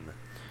Inn.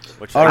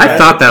 Which I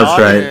thought that was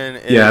Noggin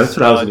right. Yeah, that's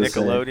what I was going to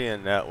say.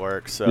 Nickelodeon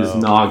network. So it's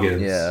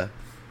Noggins. Yeah.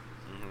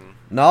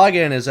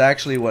 Noggin is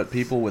actually what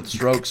people with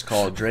strokes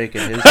call Drake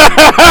and his.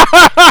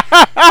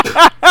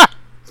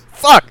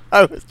 Fuck!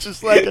 I was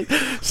just like, as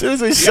soon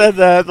as we said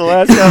that, the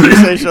last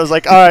conversation, I was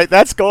like, all right,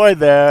 that's going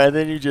there, and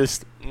then you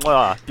just,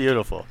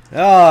 beautiful.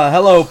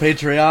 Hello,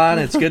 Patreon.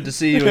 It's good to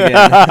see you again.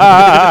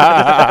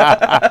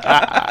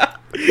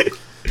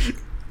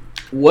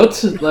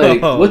 What's a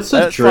Drake?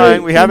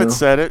 Fine. We haven't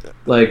said it.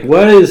 Like,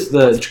 what is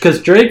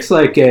because Drake's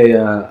like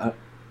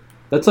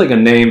that's like a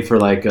name for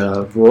like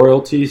a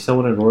royalty,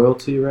 someone in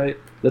royalty, right?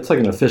 That's like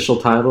an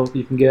official title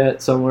you can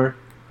get somewhere.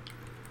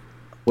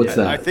 What's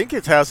that? I think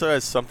it also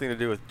has something to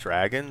do with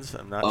dragons.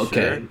 I'm not sure.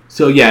 Okay.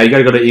 So, yeah, you got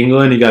to go to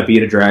England, you got to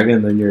beat a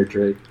dragon, then you're a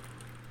Drake.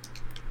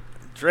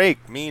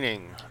 Drake,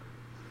 meaning...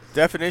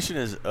 Definition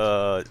is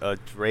a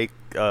Drake,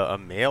 a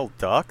male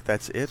duck.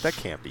 That's it? That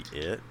can't be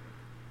it.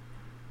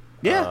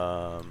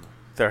 Yeah.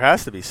 There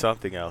has to be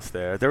something else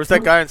there. There was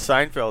that guy in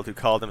Seinfeld who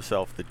called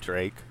himself the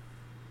Drake.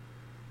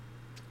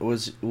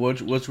 Which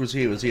was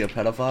he? Was he a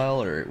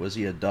pedophile or was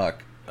he a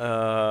duck?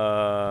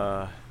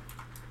 Well,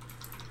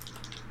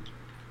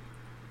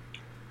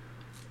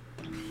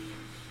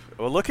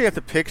 looking at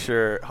the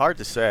picture, hard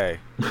to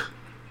say.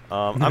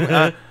 I'm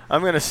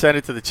going to send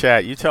it to the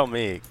chat. You tell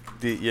me.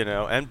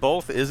 And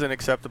both is an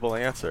acceptable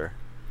answer.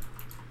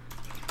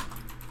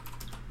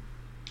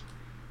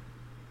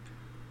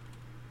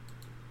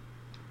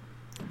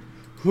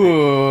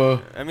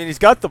 I mean, he's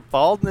got the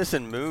baldness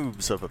and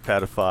moves of a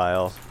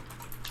pedophile,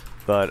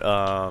 but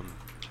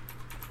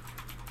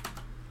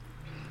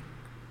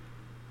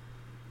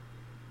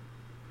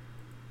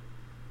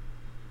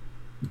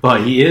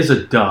But he is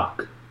a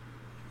duck.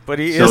 But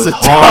he so is it's a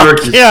hard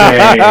duck.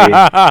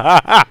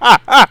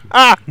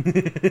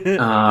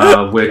 To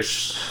say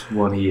which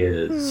one he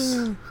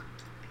is.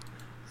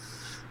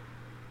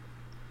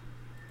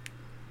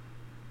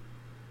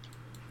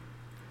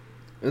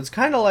 It's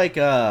kind of like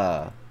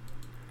a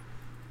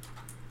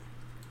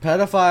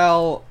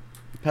pedophile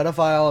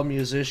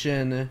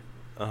musician.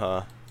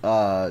 Duck.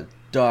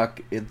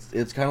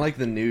 It's kind of like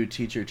the new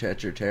Teacher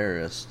Teacher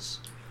Terrorists.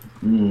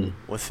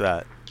 What's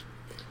that?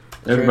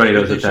 Everybody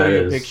knows what that is. They show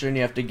you a picture and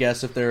you have to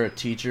guess if they're a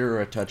teacher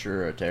or a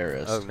toucher or a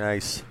terrorist. Oh,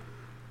 nice.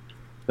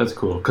 That's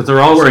cool because they're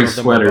all wearing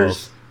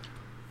sweaters.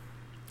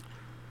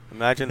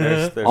 Imagine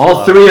there's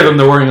all three of them.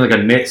 They're wearing like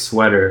a knit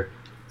sweater,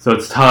 so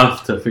it's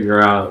tough to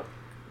figure out.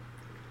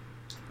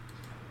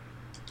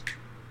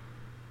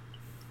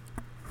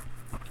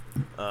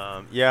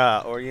 Yeah,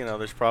 or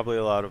there's probably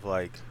a lot of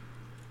like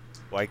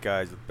white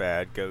guys with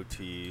bad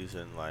goatees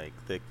and like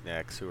thick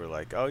necks who are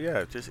like, oh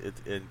yeah, just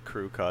in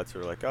crew cuts who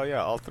are like, oh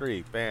yeah, all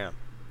three, bam,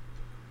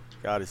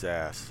 got his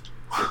ass.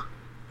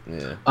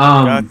 Yeah.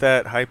 Got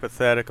that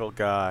hypothetical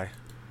guy.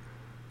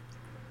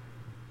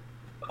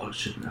 Oh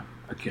shit, no,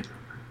 I can't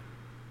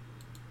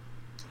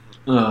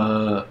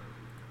remember.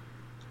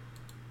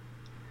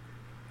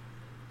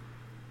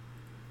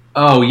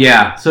 Oh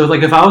yeah, so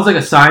like if I was like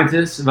a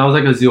scientist, if I was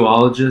like a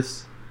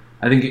zoologist,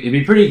 I think it'd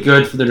be pretty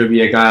good for there to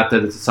be a guy out there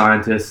that's a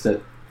scientist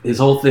that his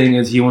whole thing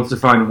is he wants to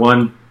find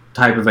one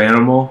type of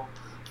animal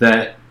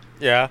that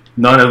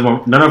none of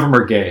them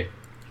are gay.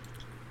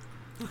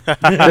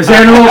 This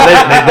animal,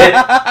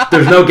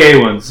 there's no gay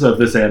ones of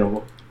this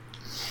animal.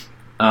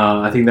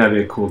 I think that'd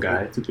be a cool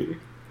guy to be.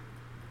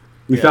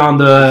 We found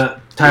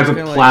the type of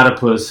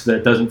platypus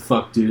that doesn't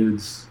fuck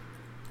dudes.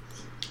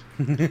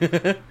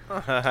 Because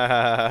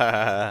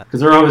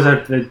they're always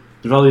there's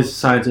all these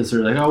scientists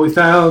who are like, oh, we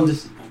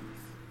found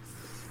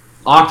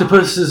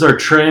octopuses are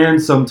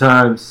trans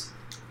sometimes.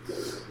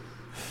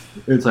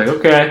 It's like,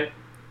 okay,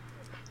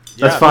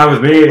 that's fine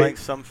with me. Like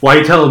why are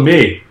you telling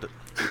me?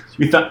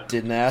 You thought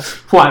didn't ask.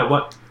 Why?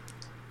 What?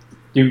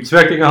 You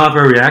expecting I'll have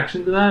a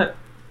reaction to that?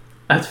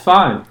 That's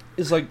fine.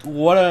 It's like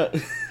what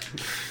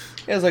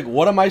It's like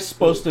what am I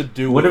supposed to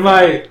do? What am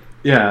I?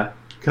 Yeah.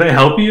 Can I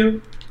help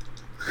you?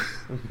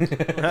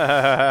 Get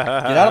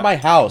out of my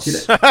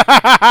house.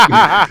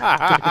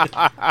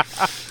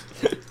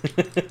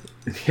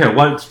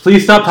 Yeah,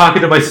 please stop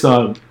talking to my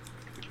son.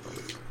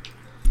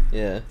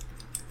 Yeah.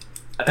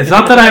 It's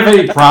not that I have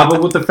any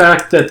problem with the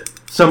fact that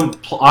some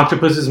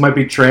octopuses might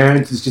be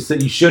trans. It's just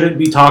that you shouldn't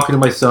be talking to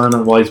my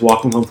son while he's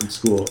walking home from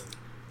school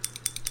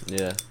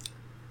Yeah.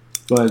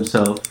 by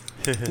himself.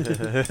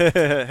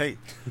 Hey,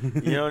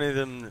 you know any of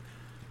them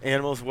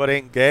animals what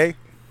ain't gay?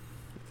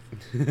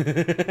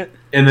 And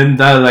then you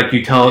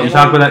talk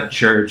about that in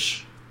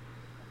church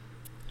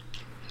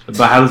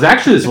about how there's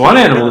actually this one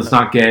animal that's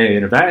not gay,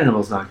 and if that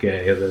animal's not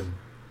gay, then it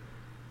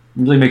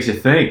really makes you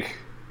think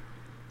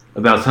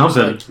about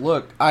something. Like,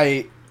 look,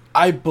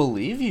 I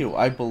believe you.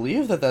 I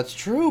believe that that's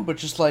true, but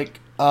just like,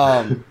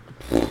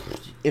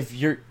 if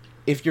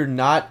you're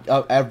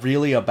not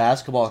really a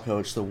basketball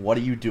coach, then what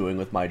are you doing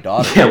with my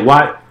daughter? Yeah,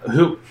 why?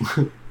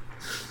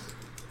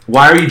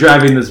 Why are you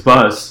driving this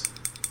bus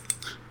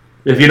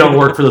if you don't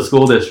work for the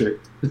school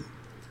district?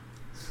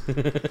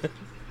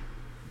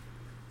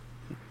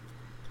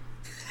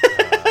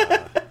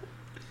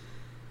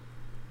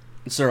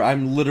 Sir,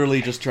 I'm literally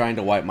just trying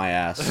to wipe my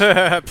ass. Please,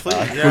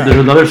 yeah. There's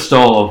another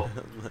stall.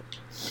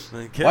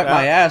 Wipe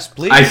my ass,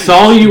 please. I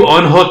saw you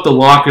unhook the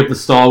lock of the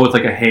stall with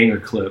like a hanger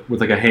clip,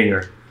 with like a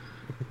hanger.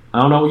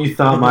 I don't know what you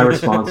thought my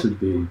response would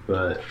be,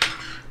 but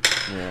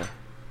yeah.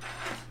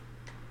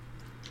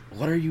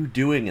 What are you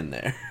doing in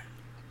there?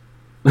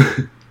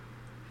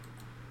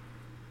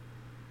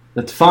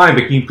 that's fine.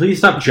 But can you please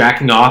stop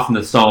jacking off in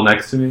the stall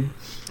next to me,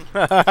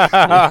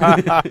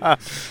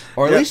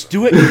 Or at least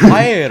do it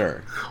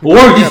quieter. or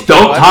just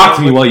don't talk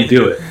to me while you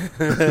do it.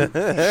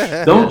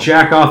 Don't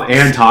jack off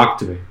and talk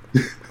to me.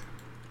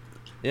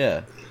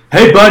 Yeah.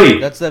 Hey, buddy.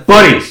 That's that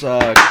buddy. famous,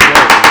 quote,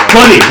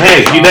 Buddy,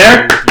 hey, you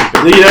there?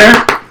 Are you there?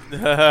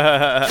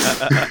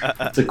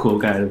 That's a cool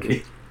guy to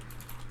be.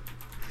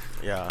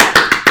 Yeah.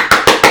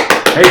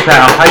 Hey,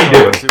 pal, how you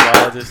doing?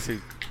 Zoologist who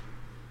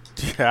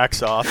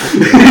jacks off.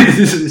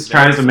 He's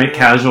trying to make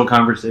casual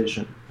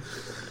conversation.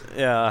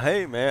 Yeah.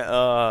 Hey,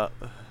 man.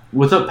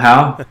 What's up,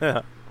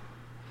 pal?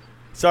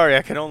 Sorry,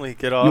 I can only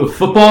get You a off.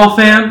 football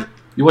fan?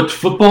 You watch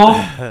football?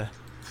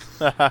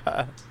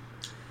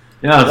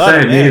 Yeah,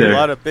 same, neither. A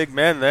lot of big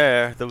men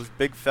there. Those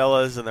big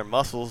fellas and their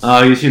muscles.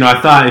 I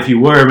thought if you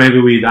were, maybe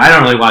I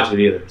don't really watch it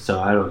either, so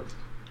I don't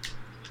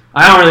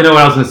really know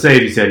what I was gonna say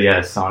if you said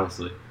yes,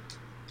 honestly.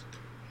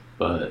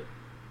 But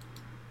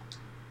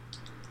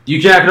you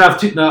jacking off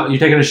too? No, you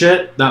taking a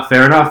shit? Not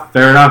fair enough.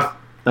 Fair enough.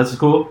 That's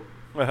cool.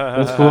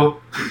 That's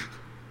cool.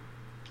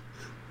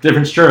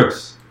 Different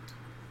strokes.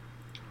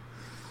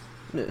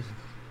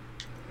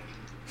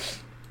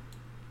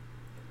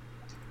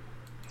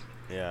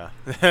 Yeah.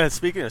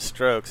 Speaking of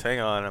strokes, hang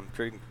on. I'm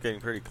getting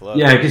pretty close.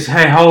 Yeah, just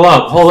hey, hold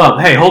up.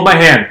 Hey, hold my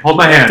hand. Hold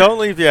my hand. Don't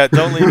leave yet.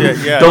 Don't leave yet.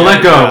 Yeah. Don't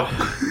let go.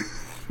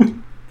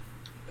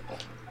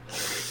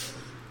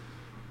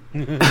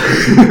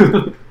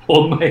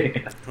 Hold my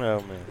hand. Oh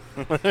man.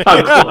 I'm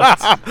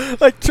close.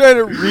 Like trying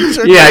to reach.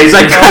 Yeah, he's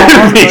like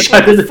trying to reach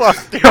Like, under the. fuck?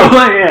 Hold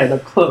my hand. I'm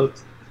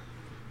close.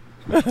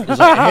 He's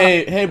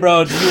like, hey,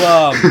 bro, do you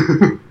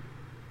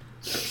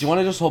want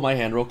to just hold my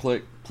hand real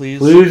quick, please?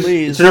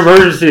 Please. It's an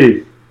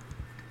emergency.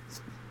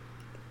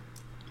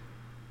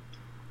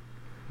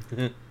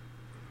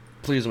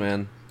 Please,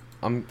 man.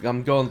 I'm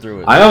going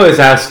through it. I always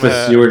ask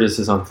the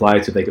stewardesses on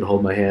flights if they could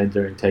hold my hand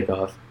during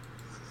takeoff.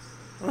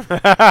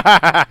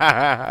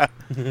 How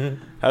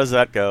does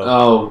that go?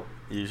 Oh,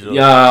 Usually.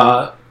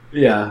 yeah.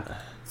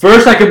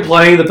 First, I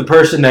complain that the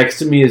person next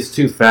to me is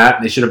too fat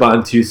and they should have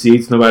bought 2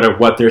 seats, no matter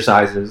what their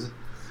size is.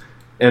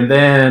 And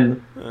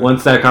then,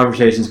 once that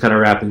conversation's kind of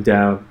wrapping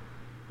down,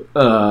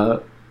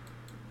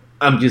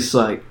 I'm just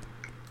like,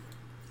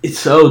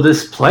 so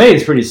this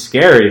plane's pretty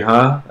scary,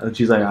 huh? And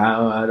she's like,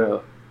 I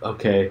don't,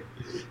 okay.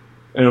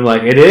 And I'm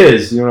like, it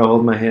is. You want to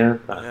hold my hand?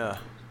 Yeah.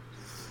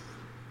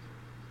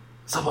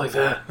 Something like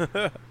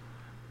that.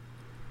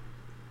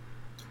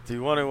 Do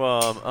you want to,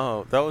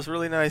 oh, that was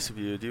really nice of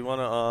you. Do you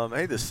want to,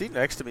 hey, the seat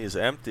next to me is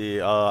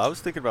empty. I was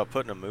thinking about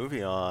putting a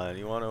movie on.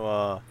 You want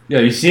to, Yeah,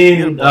 you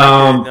seen,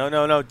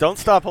 No, don't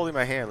stop holding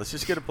my hand. Let's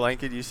just get a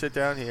blanket. You sit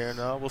down here, and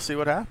we'll see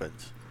what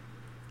happens.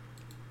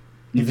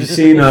 have you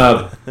seen,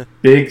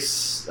 Big,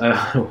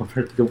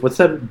 what's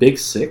that, Big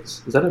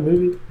Six? Is that a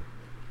movie?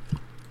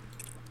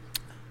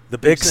 The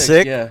Big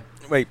Sick? Yeah.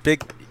 Wait,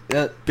 Big...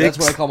 That's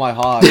what I call my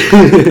hog. It's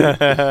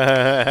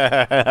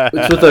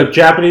with a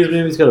Japanese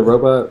movie. It's got a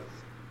robot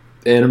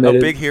animated.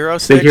 Big Hero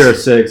 6? Big Hero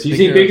 6. You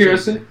seen Big Hero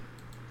 6?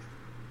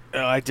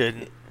 No, I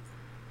didn't.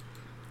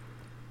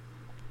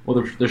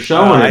 Well, they're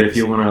showing it if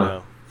you want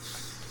to.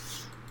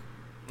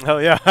 Oh,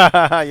 yeah.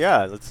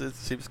 Yeah, it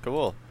seems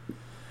cool.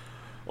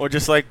 Or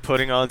just, like,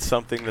 putting on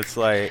something that's,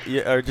 like...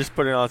 Yeah, or just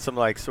putting on some,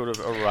 like, sort of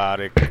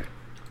erotic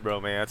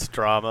romance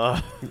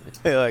drama.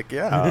 Like,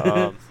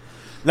 yeah.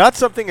 Not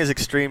something as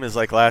extreme as,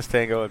 like, Last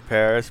Tango in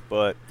Paris,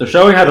 but... They're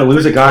showing how to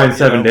lose a guy in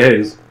 7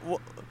 days.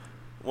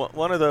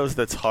 One of those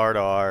that's hard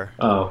R.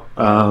 Oh,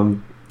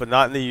 But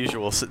not in the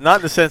usual... Not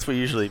in the sense we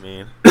usually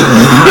mean.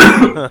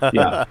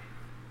 yeah.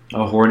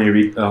 A horny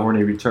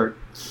retard.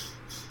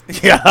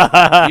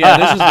 Yeah. Yeah,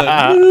 this is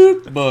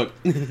the book.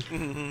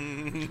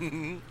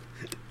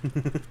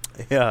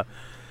 Yeah.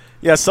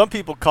 Yeah, some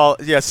people call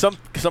it. Yeah, some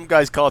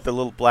guys call it the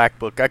little black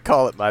book. I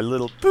call it my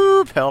little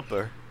boob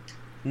helper.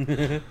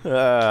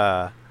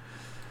 I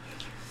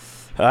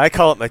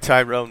call it my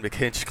Tyrone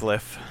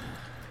McHinchcliffe.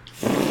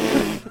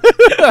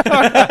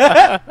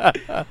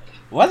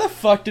 Why the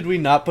fuck did we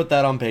not put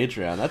that on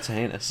Patreon? That's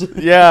heinous.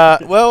 Yeah,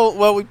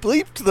 well, we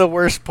bleeped the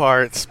worst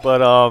parts,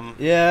 but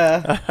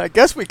yeah, I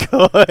guess we could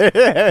put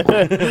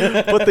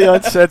the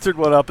uncensored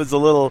one up as a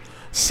little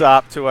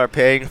sop to our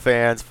paying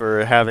fans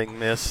for having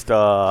missed,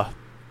 for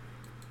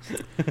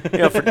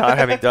not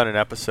having done an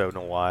episode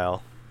in a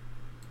while.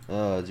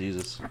 Oh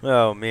Jesus.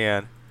 Oh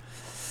man.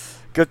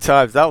 Good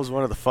times. That was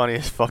one of the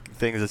funniest fucking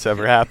things that's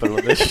ever happened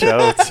on this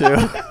show, too.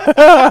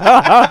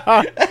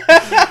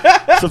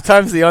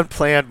 Sometimes the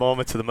unplanned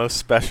moments are the most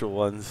special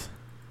ones.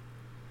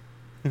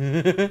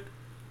 Did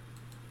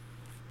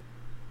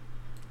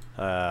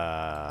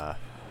I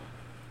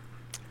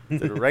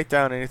write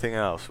down anything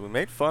else? We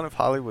made fun of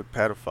Hollywood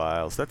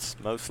pedophiles. That's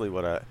mostly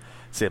what I...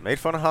 See, I made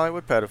fun of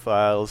Hollywood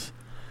pedophiles.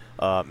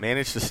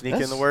 Managed to sneak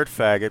in the word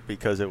faggot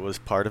because it was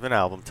part of an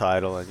album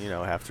title, and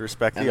have to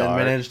respect the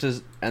art.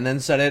 And then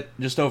said it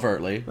just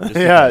overtly.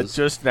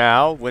 Just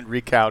now when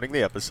recounting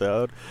the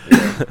episode.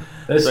 Yeah.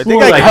 That's so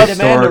more like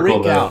historical,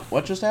 recount.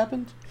 What just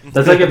happened?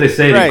 That's like if they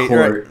say it in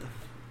court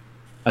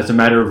as a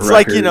matter of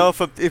record.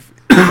 It's like if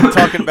I'm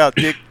talking about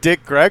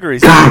Dick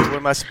Gregory's, what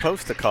am I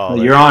supposed to call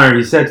it? Your Honor,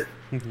 he said.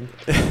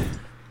 It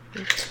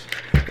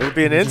would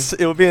be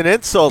an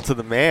insult to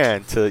the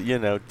man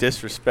to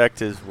disrespect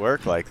his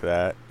work like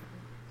that.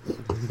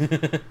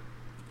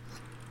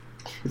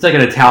 It's like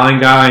an Italian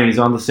guy, and he's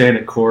on the stand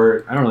at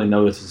court. I don't really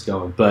know where this is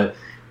going, but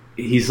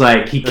he's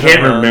like, he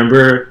can't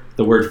remember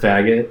the word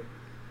faggot.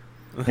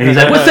 And he's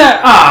like, what's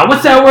that?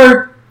 What's that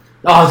word?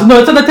 Oh, no,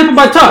 it's on the tip of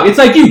my tongue. It's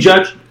like you,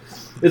 Judge.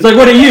 It's like,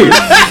 what are you?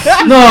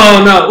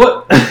 No,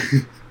 what?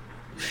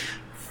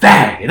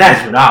 Faggot,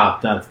 that's what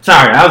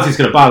sorry, I was just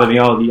going to bother me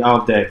all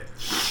day.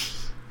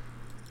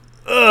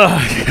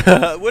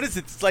 What is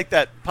it? It's like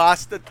that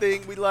pasta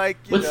thing we like.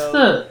 It's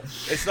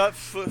not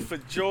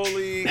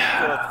fagioli.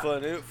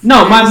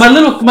 No, my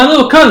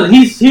little cousin.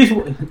 He's.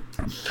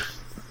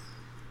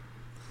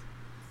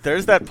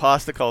 There's that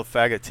pasta called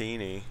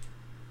faggottini.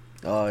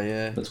 Oh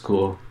yeah, that's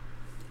cool.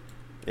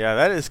 Yeah,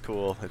 that is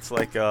cool. It's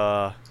like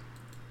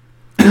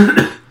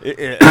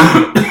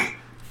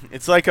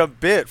it's like a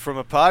bit from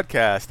a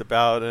podcast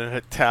about an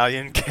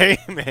Italian gay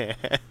man.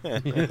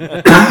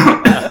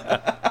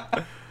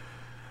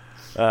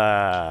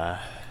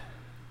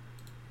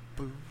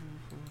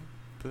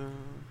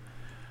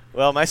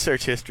 Well, my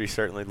search history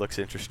certainly looks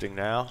interesting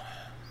now.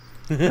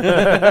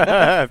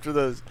 After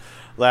those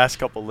last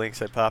couple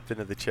links I popped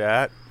into the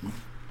chat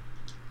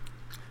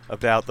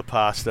about the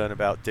pasta and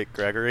about Dick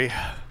Gregory.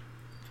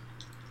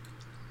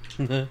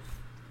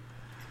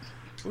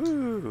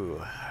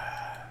 Woo.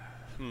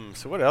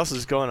 So what else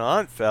is going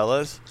on,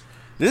 fellas?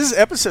 This is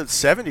episode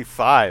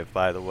 75,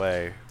 by the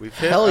way. We've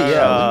hit Hell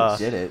yeah, we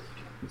did it.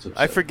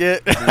 I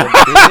forget. Big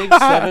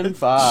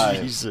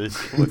 7-5.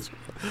 Jesus.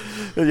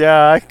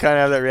 Yeah, I kind of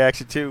have that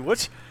reaction too.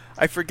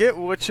 I forget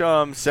which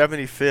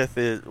 75th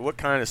is. What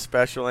kind of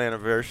special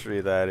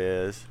anniversary that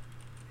is?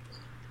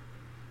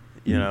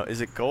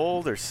 Is it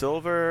gold or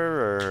silver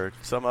or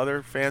some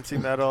other fancy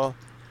metal?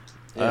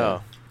 Yeah.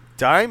 Oh,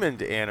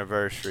 diamond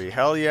anniversary.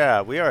 Hell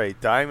yeah, we are a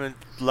diamond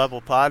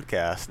level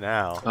podcast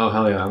now. Oh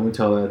hell yeah, I'm gonna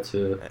tell that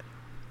to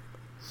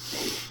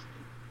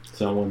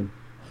someone.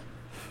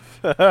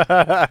 To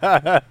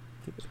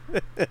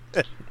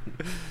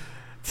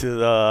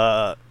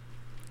the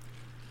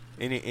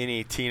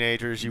any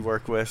teenagers you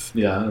work with.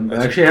 Yeah, I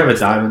actually have a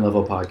diamond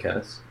level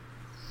podcast.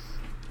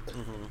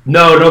 Mm-hmm.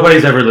 No,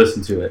 nobody's ever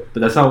listened to it,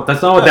 but that's not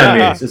what that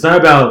means. It's not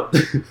about.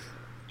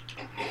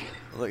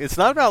 Look, it's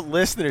not about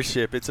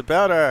listenership. It's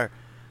about our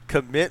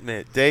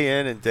commitment day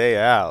in and day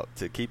out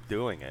to keep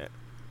doing it.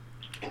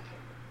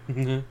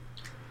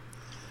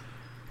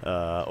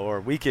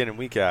 Or week in and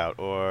week out,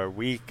 or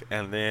week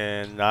and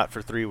then not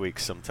for 3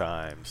 weeks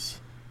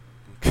sometimes,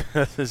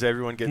 because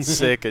everyone gets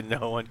sick and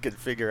no one can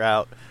figure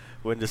out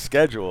when to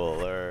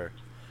schedule. Or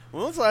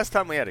when was the last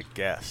time we had a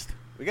guest?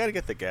 We got to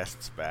get the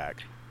guests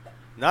back.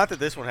 Not that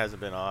this one hasn't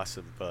been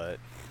awesome, but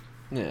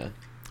yeah.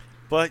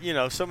 But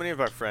so many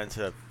of our friends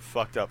have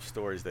fucked up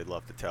stories they'd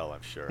love to tell,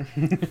 I'm sure.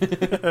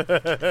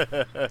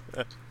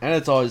 And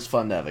it's always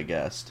fun to have a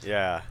guest.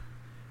 Yeah,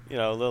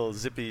 a little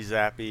zippy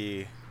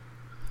zappy.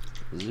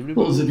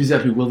 Little zippy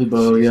zappy willy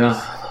bow,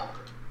 yeah.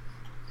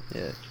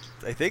 Yeah.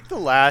 I think the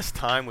last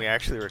time we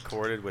actually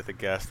recorded with a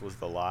guest was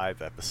the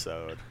live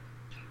episode.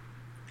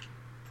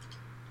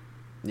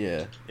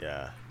 Yeah.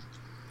 Yeah.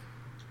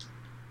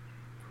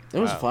 It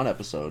was a fun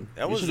episode.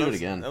 We should do it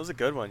again. That was a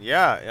good one.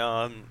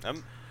 Yeah.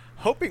 I'm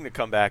hoping to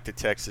come back to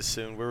Texas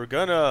soon. We were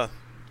gonna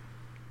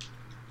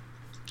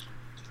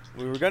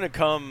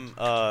come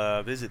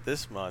visit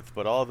this month,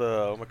 but all the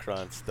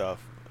Omicron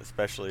stuff,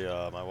 especially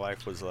my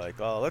wife was like,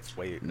 "Oh, let's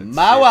wait."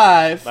 My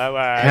wife.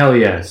 Hell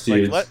yes,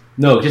 dude.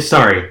 No, just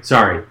sorry.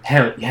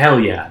 Hell yeah. Hell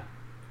yeah.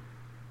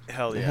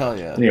 Hell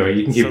yeah. Anyway,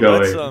 you can keep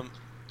going.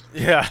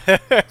 Yeah.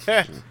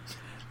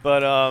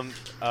 But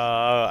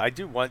I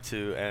do want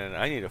to, and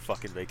I need a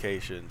fucking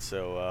vacation.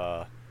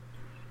 So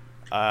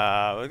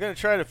we're gonna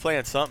try to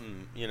plan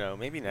something.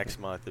 Maybe next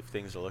month if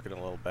things are looking a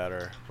little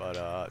better.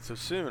 But so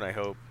soon, I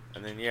hope.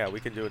 And then we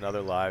can do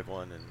another live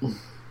one. And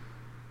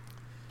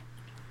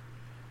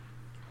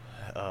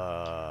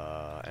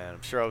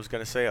I'm sure I was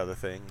gonna say other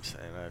things,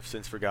 and I've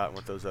since forgotten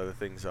what those other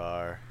things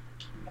are.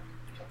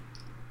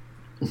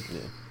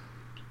 Yeah.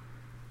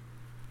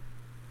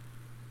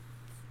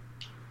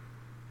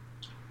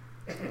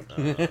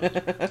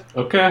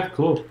 Okay,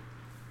 cool.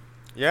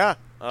 Yeah,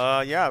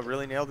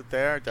 really nailed it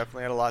there.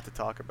 Definitely had a lot to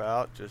talk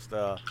about. Just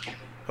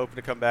hoping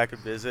to come back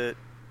and visit.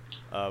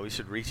 We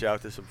should reach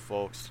out to some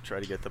folks to try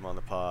to get them on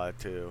the pod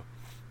too.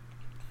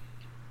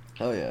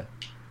 Oh yeah.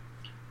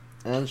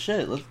 And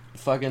shit, let's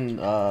fucking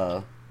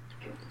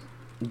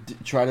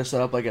try to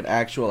set up like an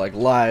actual like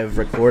live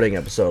recording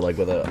episode like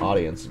with an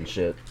audience and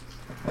shit.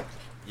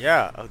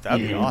 Yeah, that'd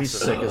be It'd be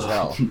awesome. sick as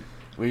hell.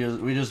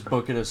 We just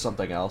book it as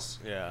something else.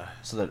 Yeah.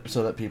 So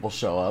that people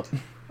show up.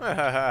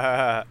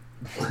 Yeah,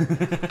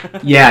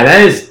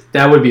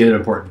 that would be an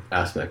important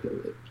aspect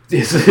of it.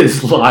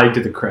 Is lying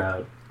to the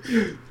crowd.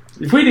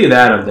 If we do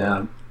that, I'm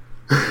down.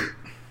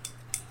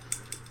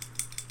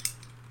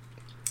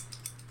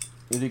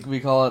 We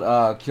call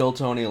it Kill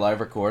Tony live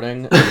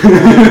recording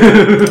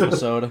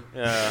episode.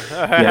 Yeah.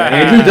 Yeah,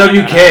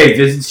 Andrew WK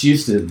visits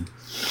Houston.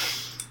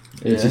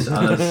 It's just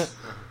us.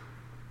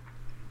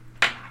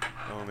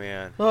 Oh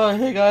man. Oh,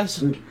 hey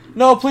guys.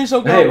 No, please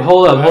don't go. Hey,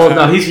 hold up.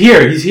 No, he's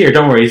here.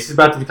 Don't worry, he's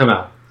about to come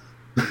out.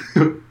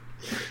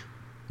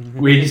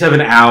 We just have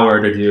an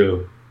hour to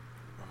do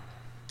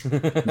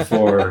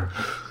before.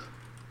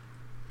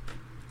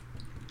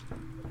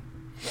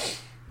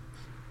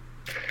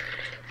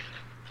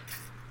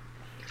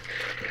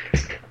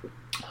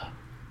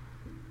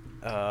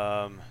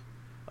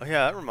 Oh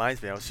yeah, that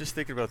reminds me. I was just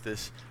thinking about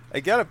this.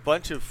 I got a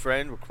bunch of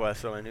friend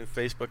requests on my new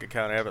Facebook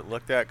account I haven't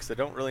looked at because I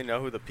don't really know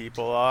who the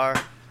people are,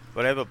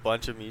 but I have a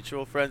bunch of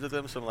mutual friends with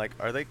them. So I'm like,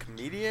 are they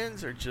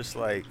comedians or just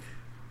like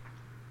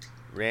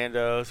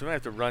randos? We might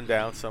have to run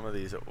down some of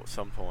these at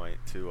some point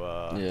to.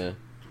 Yeah.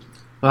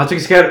 I'll have to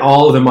just get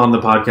all of them on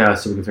the podcast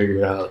so we can figure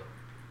it out.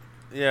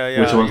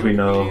 Yeah. Which ones Are you we a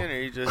know? comedian, or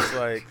are you just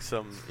like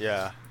some?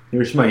 Yeah.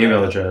 Here's my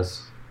email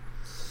address.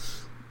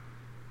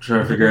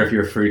 Trying to figure out if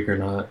you're a freak or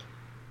not.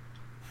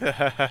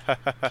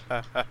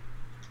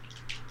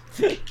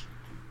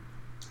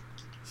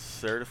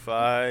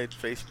 Certified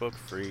Facebook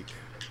freak.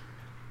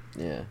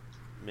 Yeah.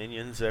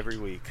 Minions every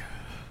week.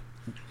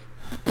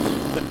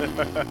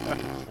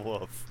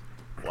 Woof.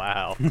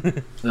 Wow.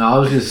 No, I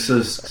was just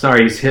so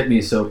sorry he's hit me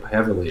so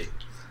heavily.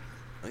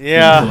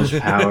 Yeah. So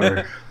much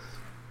power.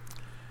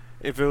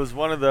 If it was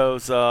one of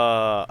those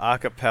a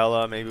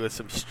cappella, maybe with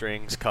some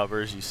strings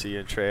covers you see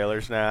in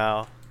trailers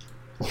now.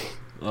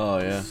 Oh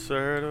yeah.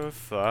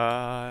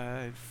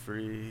 Certified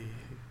free.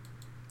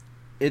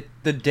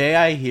 The day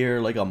I hear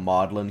like a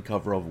maudlin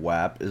cover of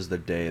WAP is the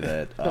day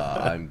that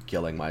I'm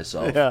killing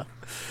myself. Yeah.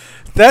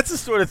 That's the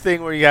sort of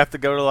thing where you have to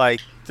go to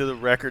the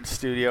record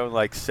studio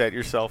and set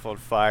yourself on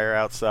fire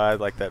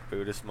outside like that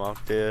Buddhist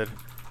monk did.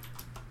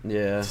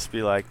 Yeah. Just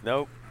be like,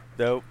 nope.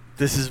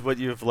 This is what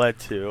you've led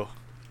to.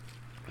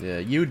 Yeah,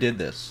 you did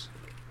this.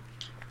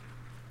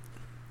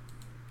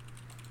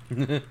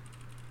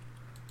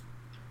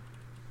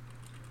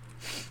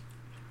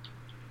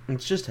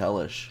 It's just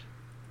hellish.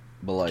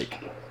 But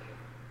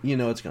you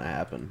know it's gonna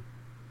happen.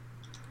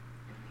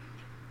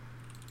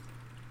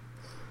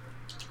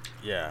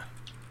 Yeah.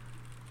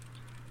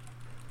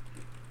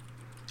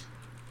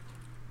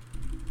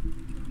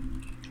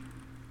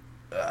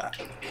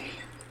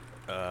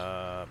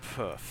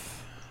 Puff.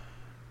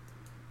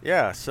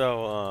 Yeah,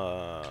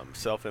 so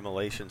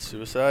self-immolation,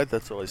 suicide,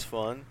 that's always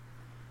fun.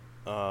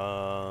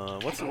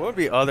 What would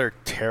be other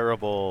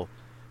terrible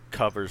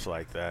covers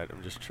like that?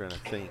 I'm just trying to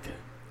think.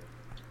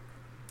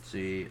 Let's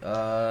see,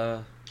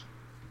 what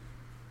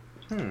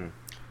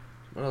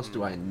else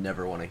do I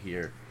never want to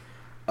hear?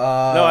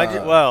 No,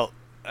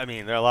 I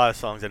mean, there are a lot of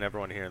songs I never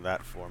want to hear in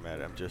that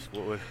format. I'm just,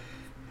 what would...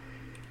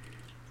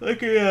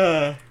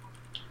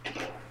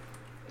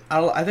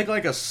 I think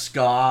a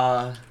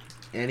ska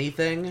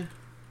anything.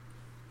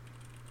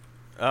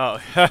 Oh,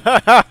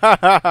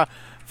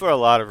 for a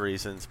lot of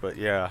reasons, but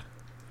yeah.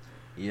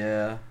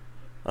 Yeah.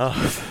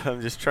 Oh,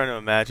 I'm just trying to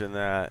imagine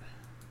that.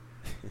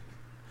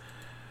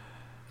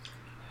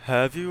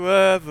 Have you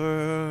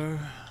ever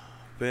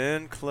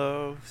been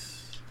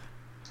close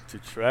to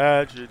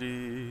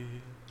tragedy?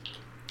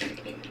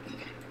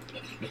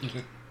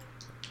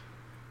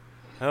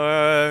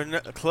 Or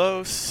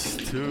close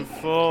to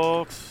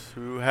folks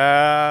who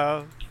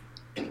have?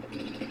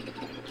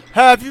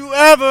 Have you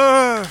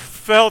ever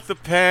felt the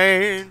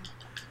pain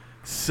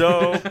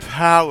so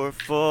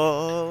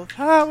powerful,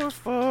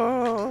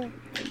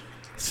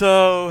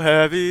 so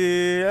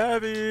heavy,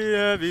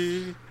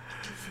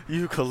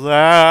 you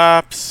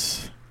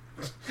collapse?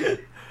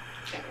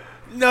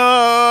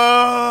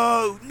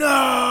 No!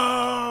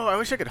 I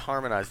wish I could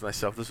harmonize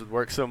myself. This would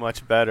work so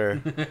much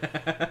better.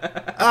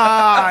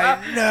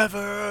 I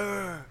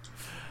never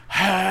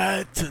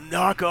had to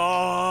knock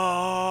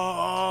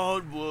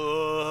on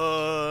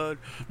wood,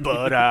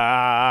 but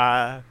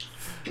I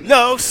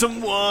know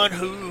someone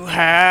who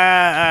has,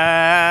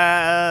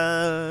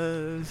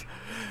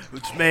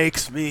 which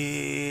makes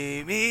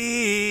me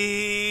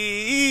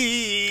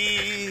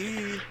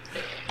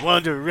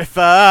wonder if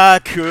I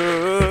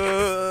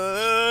could.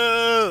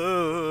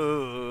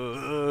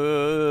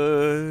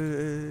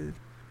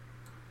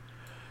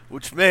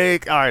 Which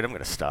make all right. I'm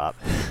gonna stop.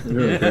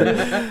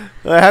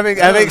 having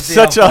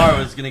such how far I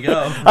was gonna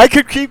go. I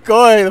could keep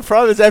going. The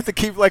problem is I have to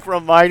keep like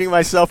reminding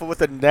myself of what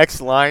the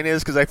next line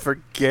is because I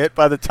forget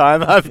by the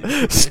time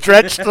I've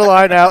stretched the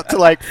line out to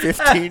like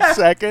 15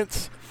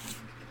 seconds.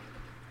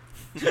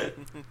 That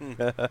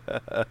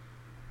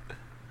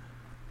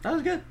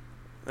was good.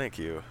 Thank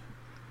you.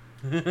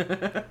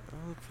 You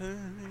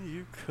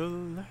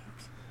collapse.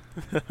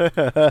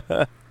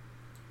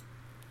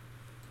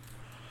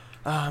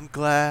 I'm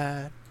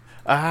glad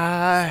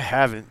I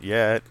haven't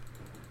yet,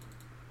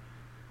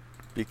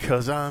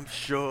 because I'm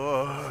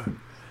sure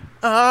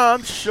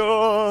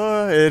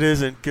it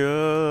isn't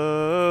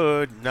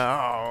good.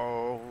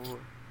 No,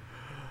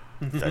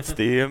 that's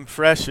the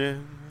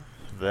impression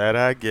that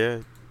I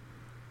get.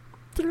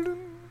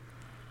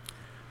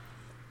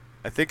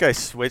 I think I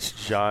switched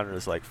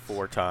genres like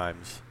 4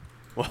 times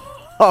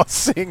while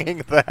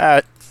singing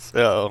that.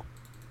 So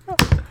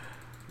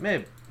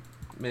maybe.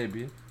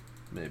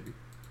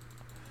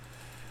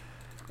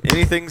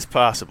 Anything's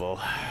possible.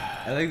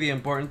 I think the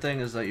important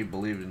thing is that you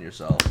believe in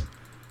yourself.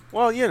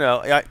 Well, you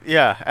know,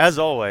 yeah, as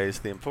always,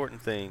 the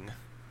important thing.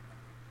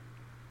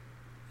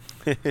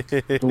 Don't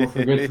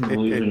forget to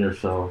believe in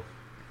yourself.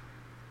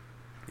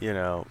 You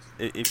know,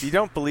 if you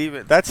don't believe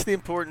it, that's the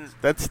important.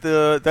 That's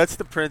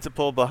the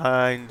principle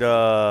behind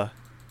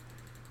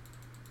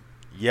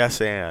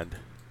yes and.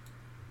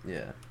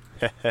 Yeah.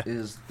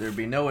 Is there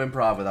be no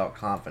improv without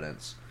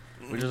confidence,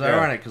 which is Yeah.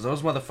 ironic because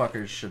those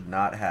motherfuckers should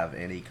not have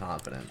any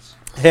confidence.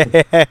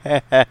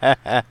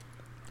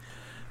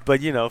 But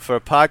you know, for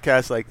a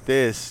podcast like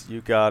this,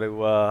 you got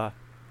to.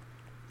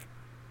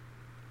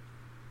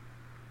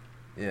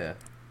 Yeah.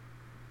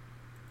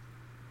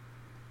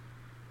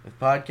 With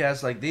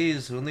podcasts like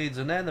these, who needs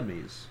an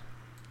enemies?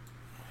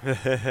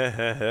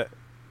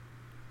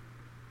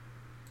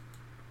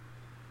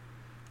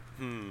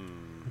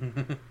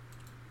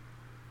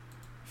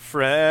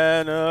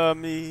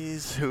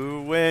 Frenemies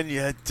who, when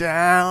you're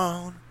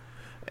down,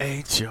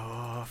 ain't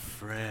your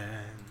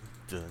friend.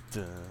 Dun,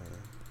 dun.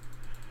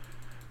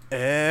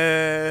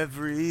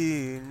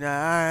 Every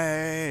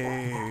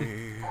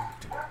night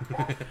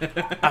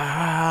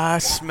I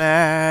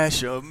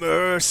smash a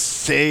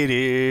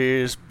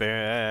Mercedes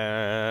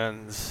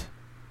Benz.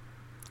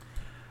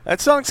 That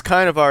song's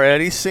kind of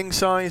already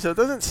sing-songy, so it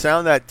doesn't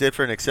sound that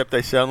different, except I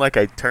sound like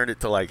I turned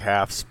it to like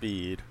half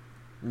speed.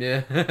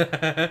 Yeah.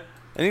 I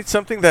need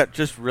something that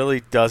just really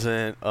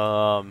doesn't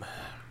sound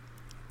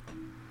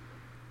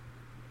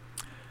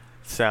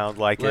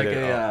like it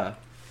at all.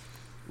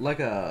 Like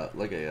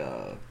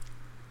a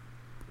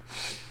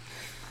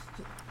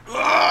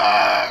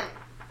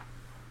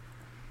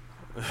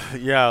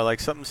Yeah, like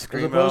something as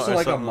screamo. opposed to or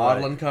like a something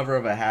maudlin cover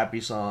of a happy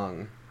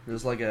song.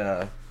 There's like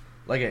an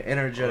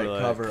energetic Or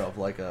like- cover of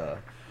like a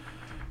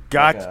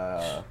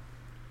Got.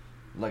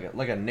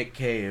 like a Nick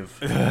Cave.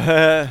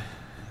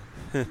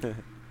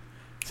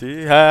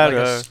 She had Like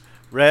a a s-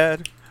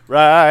 red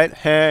right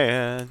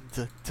hand.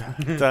 Da, da,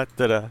 da,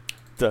 da,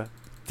 da, da,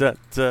 da,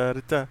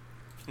 da, da.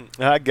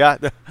 I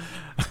got the.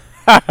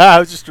 I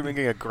was just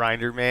drinking a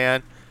Grinder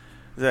Man.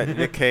 Is that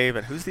Nick Cave?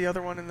 And who's the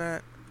other one in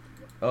that?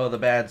 Oh, the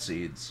Bad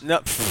Seeds.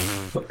 No.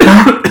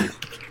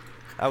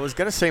 I was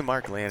gonna say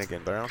Mark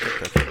Lanigan, but I don't think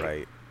that's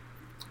right.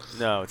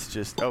 No, it's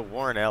just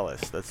Warren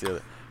Ellis. That's the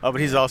other. Oh, but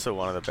he's also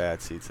one of the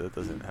Bad Seeds, so that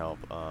doesn't help.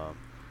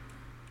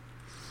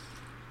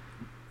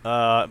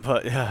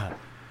 But yeah,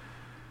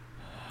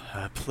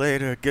 I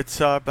played her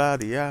guitar by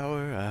the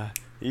hour.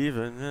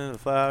 Even in the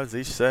flowers,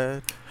 he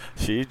said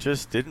she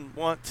just didn't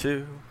want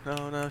to.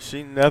 No,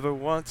 she never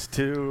wants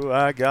to.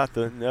 I got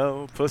the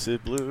no pussy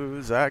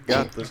blues. I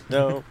got the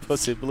no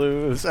pussy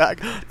blues. I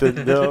got the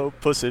no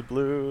pussy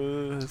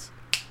blues.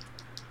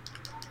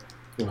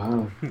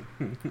 Wow.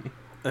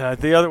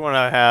 The other one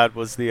I had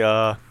was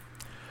the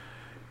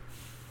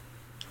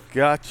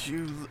got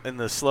you in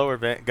the slower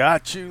band.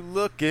 Got you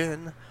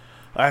looking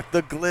at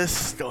the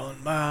glist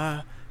on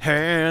my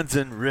hands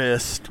and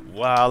wrist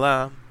while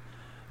I'm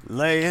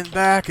laying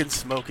back and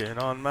smoking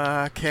on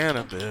my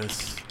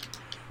cannabis.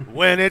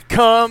 When it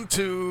come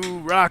to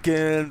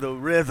rocking the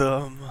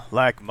rhythm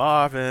like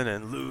Marvin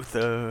and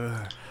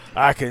Luther,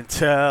 I can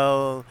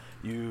tell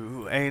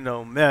you ain't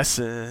no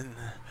messing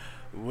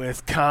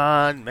with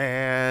Con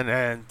Man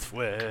and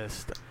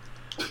Twist.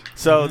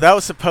 So that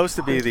was supposed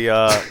to be the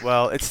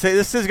well,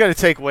 this is gonna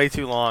take way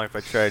too long if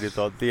I try to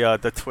do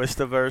the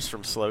Twist-a-verse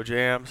from Slow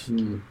Jams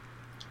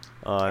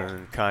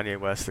on Kanye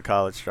West, the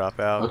college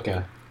dropout.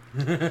 Okay.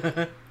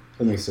 That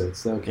makes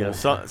sense. Okay. Yeah,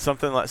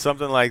 something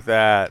like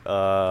that.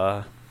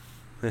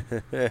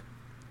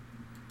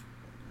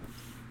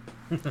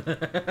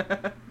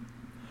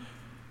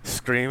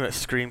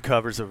 Scream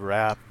covers of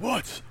rap.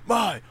 What's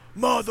my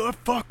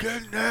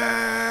motherfucking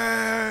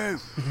name?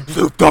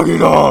 Snoop Doggy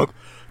Dogg.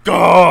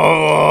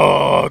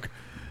 Dog.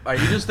 Are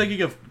you just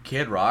thinking of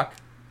Kid Rock?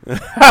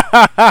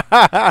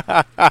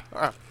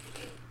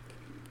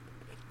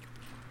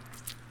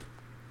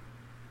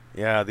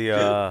 Yeah,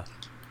 the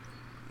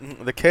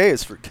K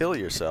is for kill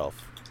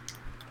yourself.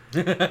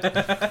 Yeah,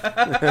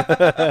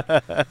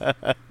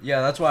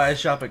 that's why I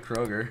shop at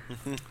Kroger.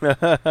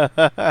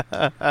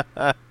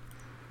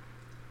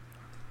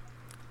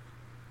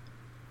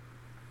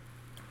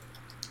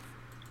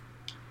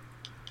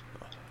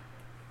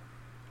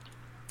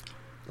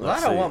 Well,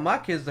 I don't want my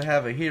kids to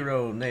have a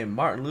hero named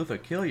Martin Luther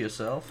Kill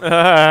Yourself.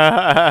 Although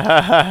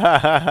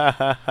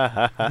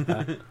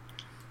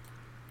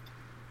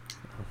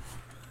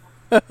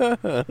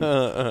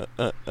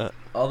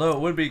it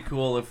would be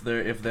cool if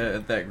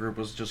that group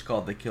was just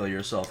called the Kill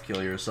Yourself,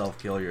 Kill Yourself,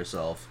 Kill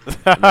Yourself.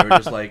 And they were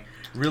just like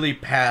really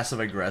passive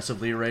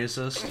aggressively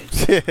racist.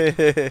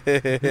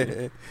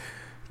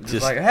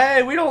 Just like,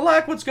 hey, we don't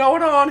like what's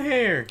going on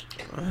here.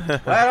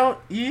 Why don't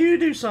you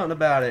do something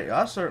about it?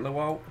 I certainly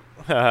won't.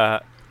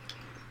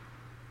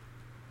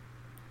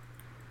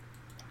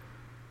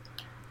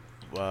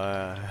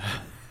 Wow.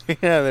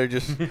 Yeah, they're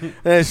just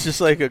it's just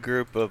like a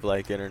group of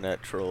like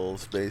internet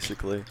trolls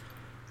basically.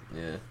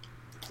 Yeah.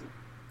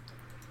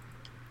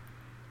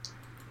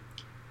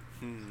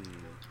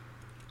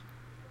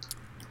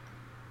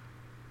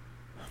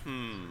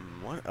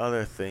 What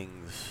other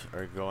things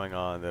are going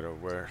on that are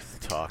worth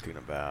talking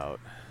about?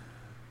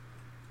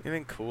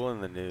 Anything cool in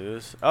the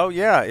news? Oh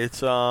yeah,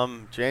 it's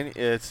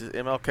it's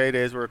MLK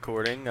Days we're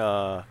recording.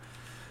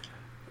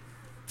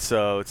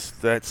 So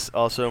that's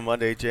also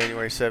Monday,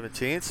 January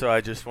 17th. So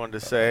I just wanted to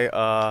say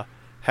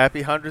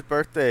happy 100th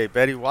birthday,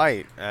 Betty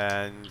White,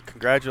 and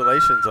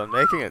congratulations on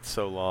making it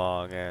so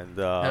long. And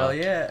hell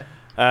yeah.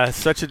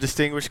 Such a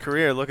distinguished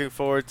career. Looking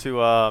forward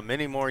to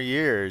many more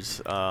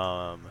years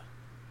of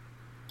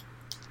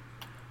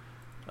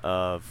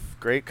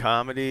great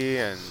comedy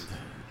and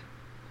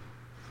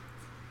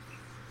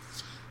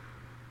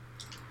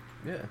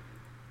yeah.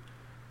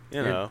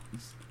 You know.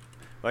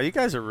 Well, you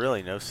guys are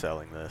really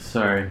no-selling this.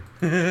 Sorry.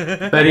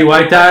 Betty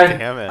White died?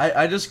 Damn it.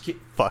 I just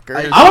fucker.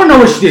 I don't know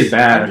what she did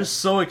bad. I'm just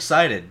so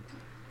excited.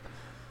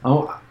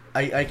 Oh,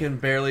 I can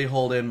barely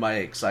hold in my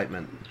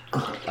excitement.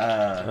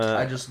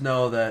 I just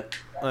know that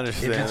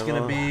if it's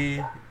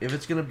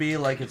gonna be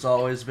like it's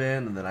always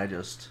been, then I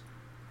just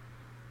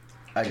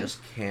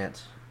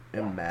can't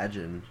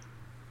imagine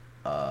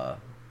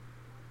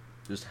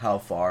just how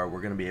far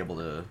we're gonna be able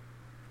to.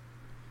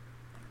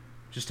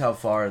 Just how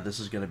far this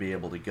is going to be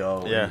able to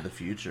go into the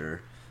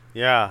future.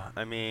 Yeah,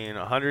 I mean,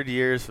 100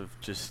 years of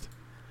just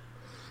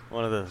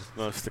one of the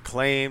most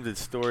acclaimed and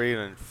storied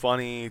and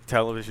funny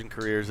television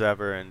careers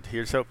ever, and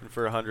here's hoping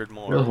for 100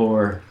 more. real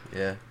horror.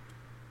 Yeah.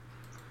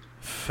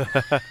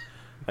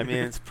 I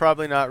mean, it's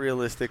probably not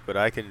realistic, but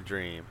I can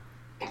dream.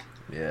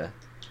 Yeah.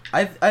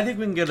 I think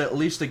we can get at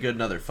least a good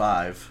another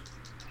 5.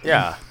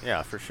 Yeah,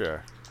 for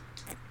sure.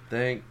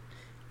 Thank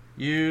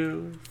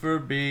you for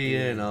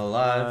being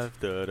alive.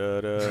 Don't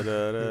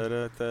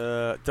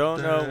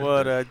know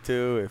what I'd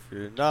do if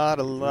you're not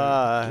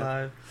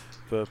alive.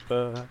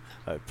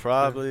 I'd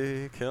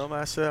probably kill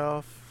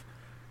myself.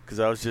 Because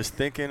I was just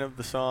thinking of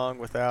the song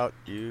Without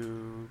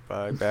You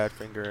by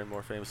Badfinger, and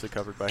more famously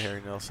covered by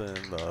Harry Nilsson.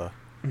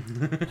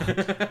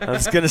 I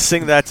was going to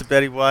sing that to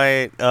Betty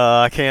White.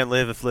 I can't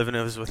live if living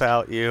is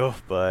without you.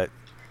 But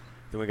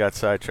then we got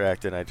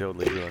sidetracked and I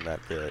totally ruined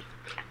that bit.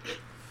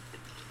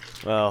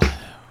 Well,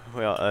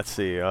 let's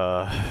see.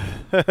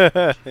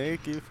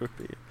 Thank you for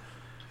being.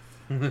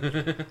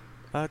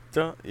 I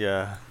don't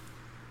know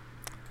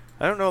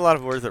a lot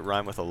of words that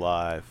rhyme with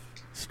alive.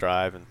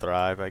 Strive and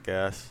thrive, I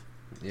guess.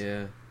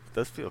 Yeah. It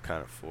does feel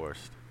kind of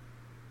forced.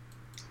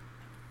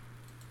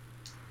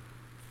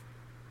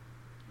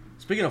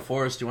 Speaking of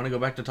forced, do you want to go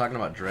back to talking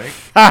about Drake?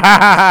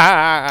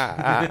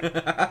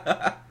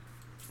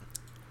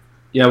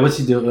 Yeah, what's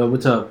he doing?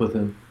 What's up with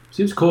him?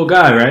 Seems a cool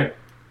guy, right?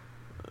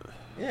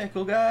 Yeah,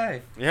 cool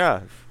guy.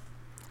 Yeah.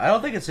 I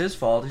don't think it's his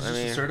fault. He's just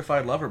a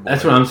certified lover boy.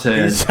 That's what I'm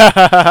saying.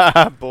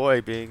 Boy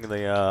being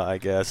the, I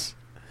guess,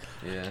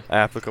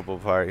 applicable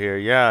part here.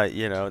 Yeah,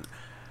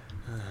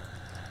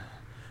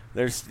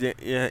 there's,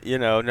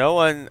 no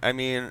one, I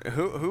mean,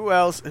 who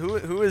else,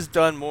 who has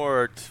done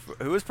more,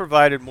 who has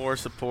provided more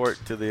support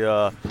to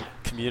the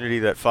community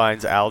that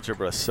finds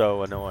algebra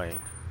so annoying?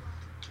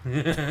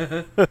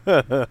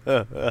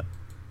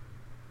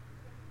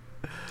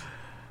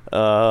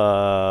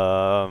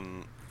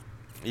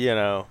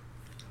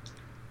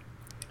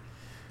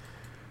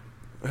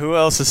 Who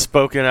else has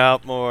spoken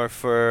out more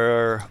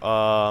for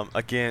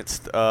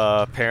against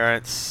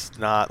parents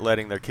not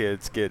letting their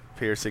kids get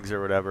piercings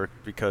or whatever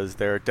because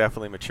they're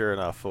definitely mature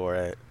enough for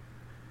it?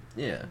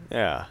 Yeah.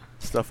 Yeah,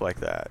 stuff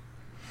like that.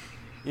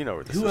 You know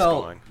where this is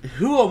going.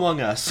 Who among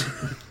us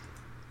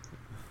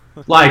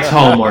likes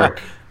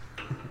homework?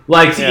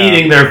 Likes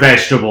eating their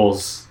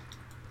vegetables?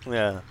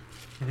 Yeah.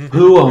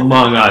 Who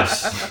among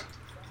us?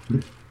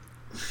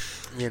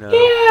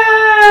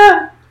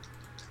 Yeah.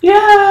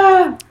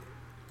 Yeah.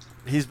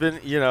 He's been,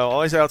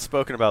 always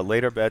outspoken about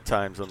later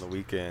bedtimes on the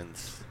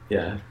weekends.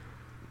 Yeah.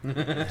 He's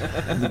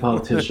a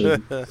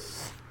politician.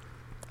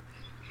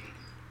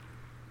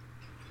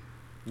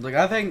 Like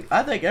I think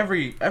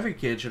every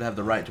kid should have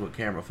the right to a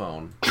camera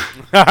phone.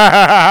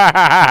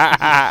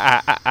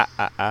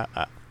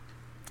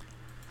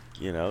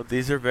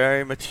 These are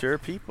very mature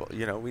people.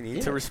 We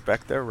need to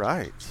respect their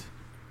rights.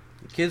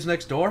 The kids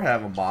next door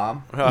have them,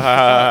 Mom.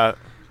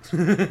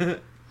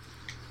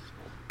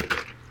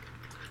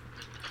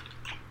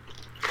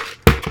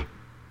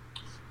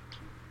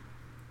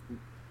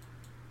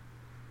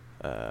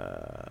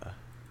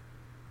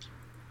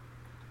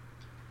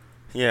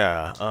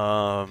 Yeah.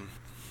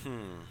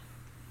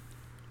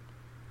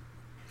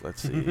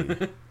 Let's see.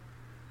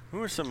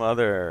 Who are some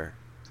other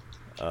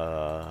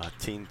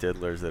teen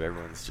diddlers that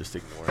everyone's just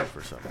ignoring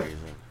for some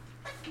reason?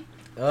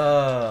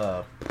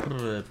 The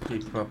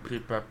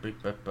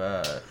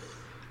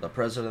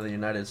President of the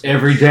United States.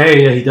 Every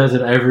day, yeah, he does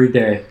it every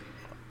day.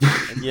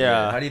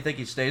 Yeah. How do you think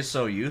he stays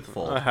so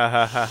youthful?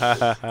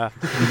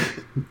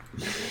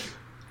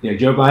 Yeah,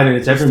 Joe Biden,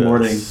 it's every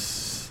morning.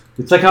 It's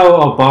like how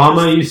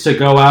Obama used to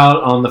go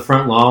out on the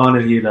front lawn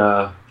and he'd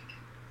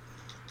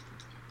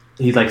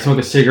like smoke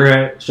a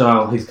cigarette.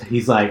 So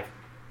he's like,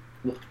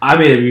 I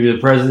may be the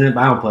president,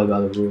 but I don't play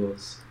by the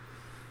rules.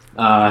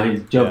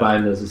 Joe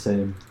Biden does the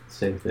same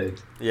thing.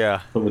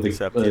 Yeah, but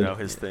except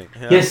his thing.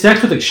 Yeah. He has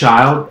sex with a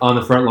child on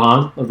the front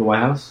lawn of the White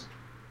House,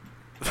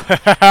 and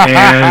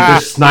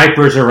there's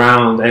snipers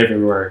around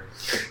everywhere,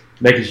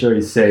 making sure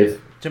he's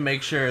safe. To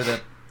make sure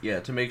that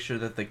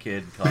the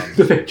kid comes.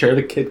 To make sure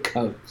the kid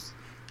comes.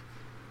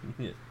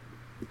 Yeah.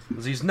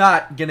 He's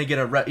not gonna get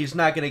a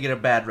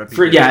bad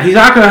reputation. He's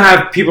not gonna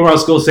have people around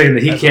school saying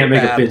that he can't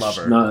make a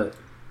bitch nut.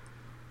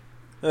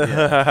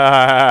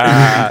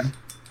 Yeah.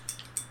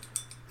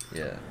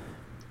 Yeah.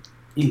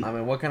 I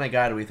mean, what kind of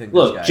guy do we think?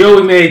 Look, this guy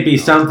Joey is? may be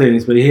some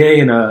things, but he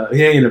ain't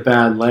a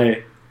bad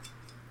lay.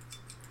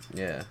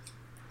 Yeah.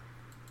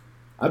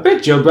 I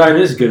bet Joe Biden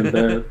is good at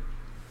that.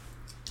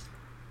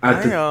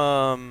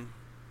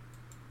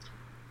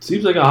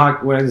 Seems like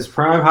his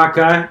prime hot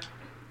guy.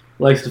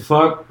 Likes to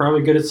fuck,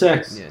 probably good at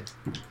sex. Yeah.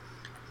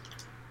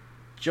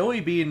 Joey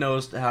B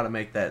knows how to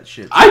make that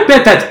shit. I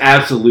bet that's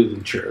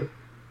absolutely true.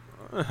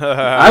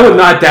 I would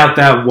not doubt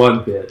that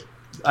one bit.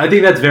 I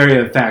think that's very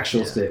a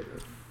factual statement.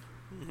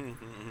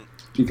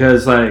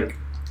 Because, like,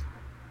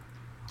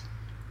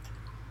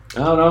 I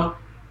don't know.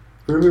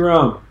 Prove me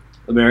wrong,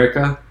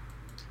 America.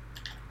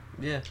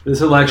 Yeah.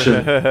 This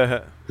election.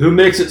 Who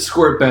makes it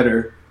squirt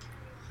better?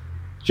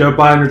 Joe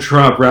Biden or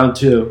Trump, round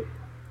 2?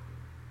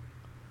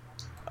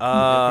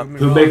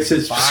 Who makes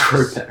it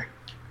squirt better?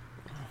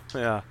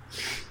 Yeah.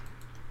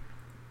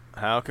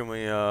 How can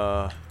we,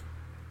 Yeah,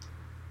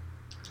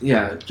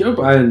 Joe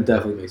Biden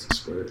definitely makes it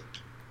squirt.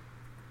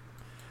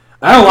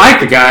 I don't like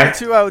the guy.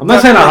 I'm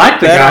not saying I like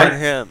the guy. On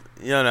him,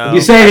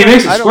 You saying he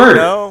makes it squirt?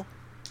 I don't know.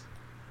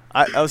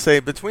 I would say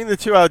between the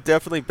two, I would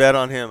definitely bet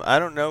on him. I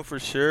don't know for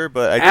sure,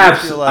 but I do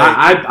feel like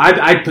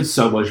I'd put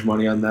so much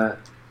money on that.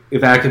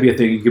 If that could be a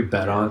thing you could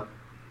bet on.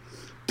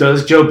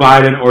 Does Joe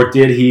Biden or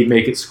did he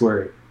make it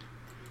squirt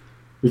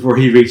before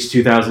he reached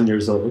 2,000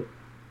 years old?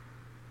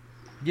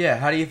 Yeah,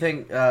 how do you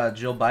think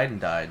Jill Biden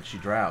died? She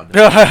drowned.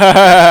 I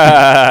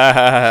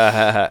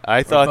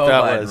thought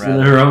that was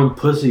in her own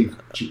pussy.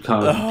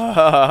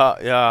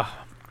 Yeah.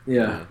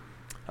 Yeah.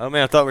 Oh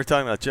man, I thought we were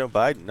talking about Joe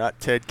Biden, not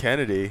Ted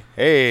Kennedy.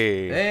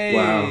 Hey.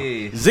 Wow.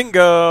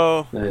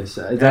 Zingo. Nice.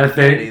 Is that a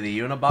thing? Kennedy, the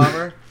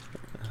Unabomber?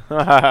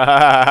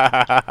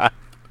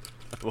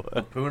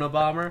 The Puna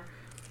Bomber?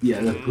 Yeah,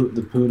 the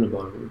Puna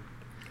Bomber.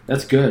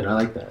 That's good. I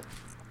like that.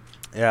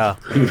 Yeah.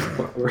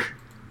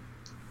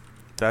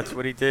 That's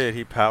what he did.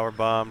 He power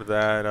bombed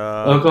that.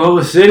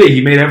 Oklahoma City. He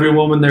made every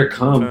woman there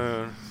come,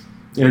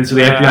 and so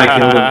the FBI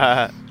killed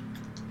him.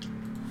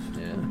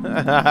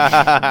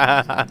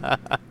 Yeah.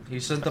 He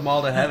sent them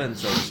all to heaven,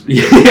 so to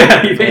speak.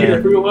 Yeah, he made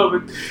every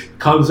woman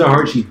come so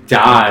hard she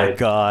died. Oh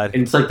God.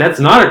 And it's like that's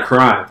not a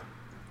crime.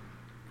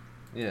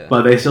 Yeah.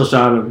 But they still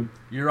shot him.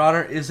 Your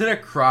Honor, is it a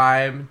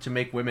crime to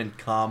make women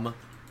come?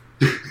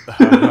 You're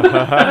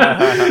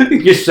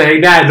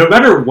saying that no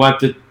matter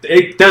what,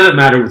 it doesn't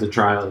matter what the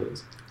trial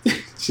is.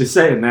 Just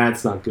saying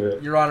that's not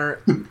good. Your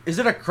Honor, is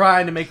it a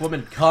crime to make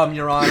women come,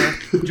 Your Honor?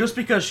 Just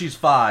because she's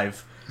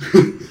 5.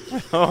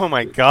 Oh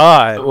my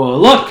God. Well,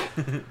 look.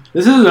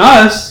 This isn't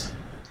us.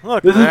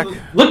 Look, Mac.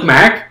 Look,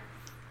 Mac.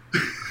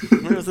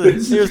 Here's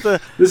the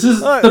This is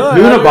the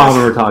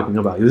Unabomber we're talking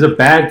about. He was a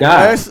bad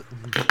guy. It's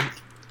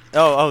the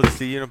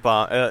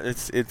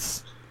Unabomber.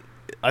 It's.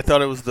 I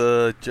thought it was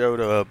the Joe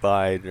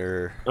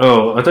Biden.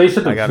 Oh, I thought you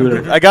said the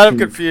I got him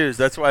confused.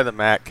 That's why the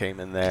Mac came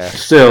in there.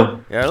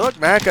 Still. Yeah, look,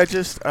 Mac. I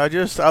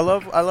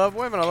love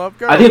women. I love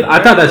girls.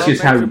 I thought that's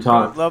just how you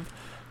talk. Love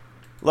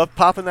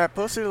popping that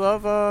pussy.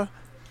 Love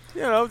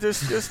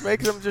just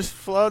make them just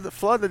flood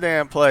the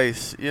damn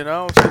place.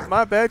 If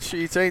my bed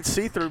sheets ain't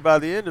see through by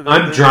the end of it.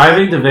 I'm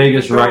driving to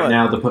Vegas right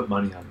now to put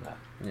money on that.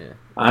 Yeah.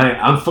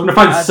 I'm going to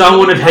find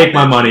someone to take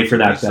my money for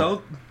that bet.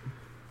 So?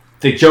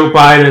 Think Joe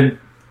Biden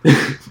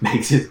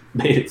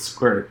made it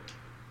squirt.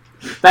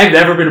 I've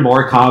never been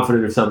more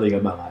confident of something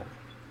in my life.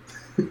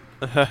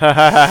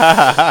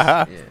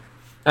 Yeah.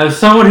 As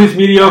someone who's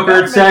mediocre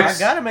at sex, I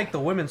gotta make the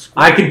women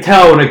squirt. I can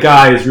tell when a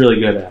guy is really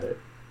good at it.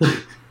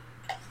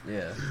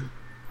 Yeah.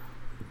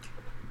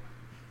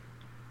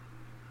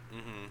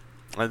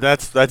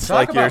 That's Talk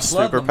like your about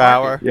flood the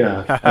superpower.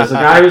 Yeah, as a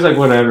guy who's like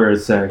whatever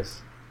at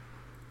sex,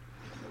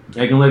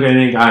 I can look at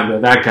any guy and go,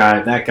 that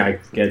guy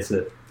gets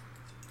it.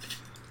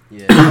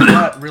 Yeah, I've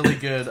got really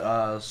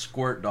good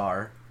squirt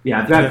dar.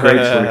 Yeah, I've got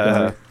great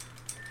squirt.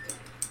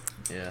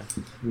 Yeah.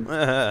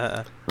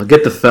 I'll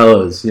get the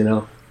fellas, you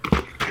know.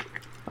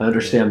 I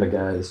understand the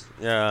guys.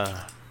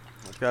 Yeah,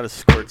 I've got a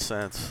squirt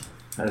sense.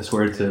 How to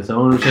squirt sense. I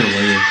don't understand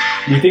women.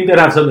 You think that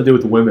has something to do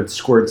with women's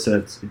squirt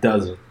sense? It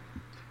doesn't.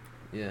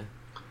 Yeah.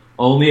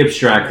 Only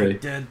abstractly.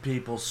 Make dead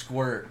people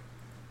squirt.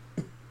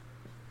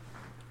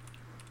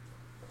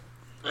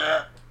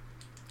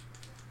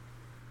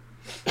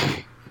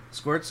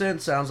 Squirt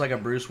sense sounds like a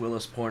Bruce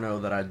Willis porno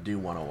that I do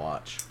want to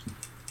watch.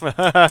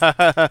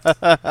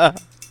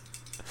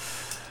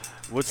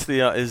 What's the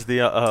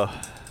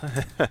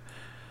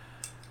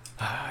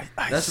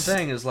That's the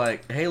thing is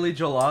like Haley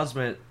Joel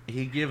Osment,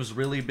 he gives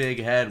really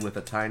big head with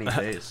a tiny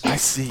face. I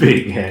see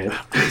Big head.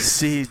 I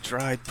see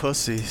dried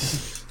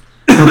pussies.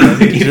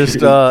 Just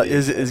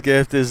his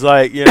gift is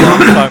like, you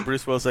know,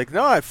 Bruce Willis like,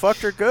 no, I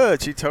fucked her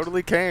good. She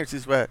totally came.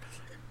 She's wet.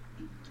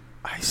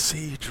 I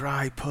see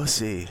dry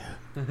pussy.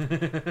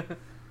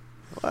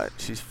 What?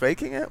 She's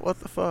faking it? What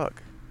the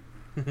fuck?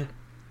 Did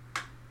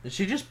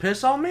she just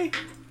piss on me?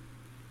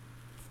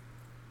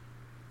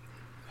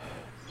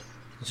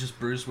 It's just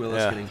Bruce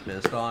Willis getting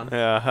pissed on.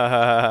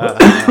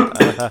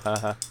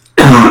 Yeah.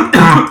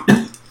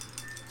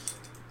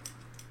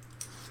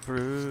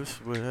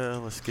 Bruce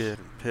Willis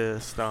getting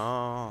pissed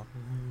on.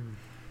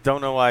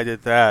 Don't know why I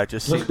did that.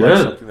 Just That's seemed like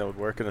good. something that would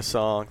work in a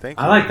song. Thank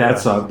you. I like that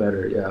song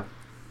better, yeah.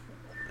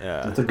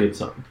 Yeah. That's a good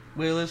song.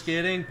 Willis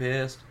getting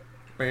pissed.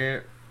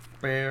 Bear,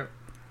 bear,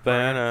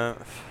 Banana.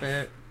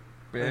 bear,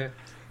 bear.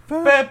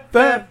 Bear.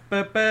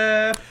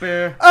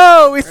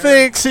 Oh, he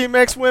thinks he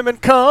makes women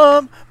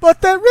come, but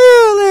they're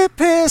really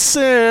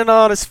pissing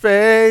on his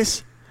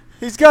face.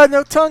 He's got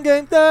no tongue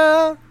game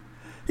down.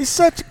 He's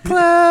such a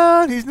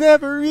clown. He's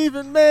never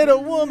even made a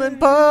woman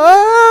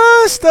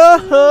bust a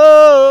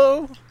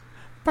hoe.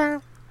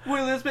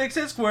 Willis makes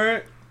it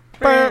squirt.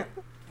 Bam,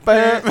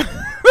 Bear,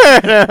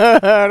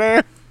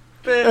 bam.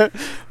 bear.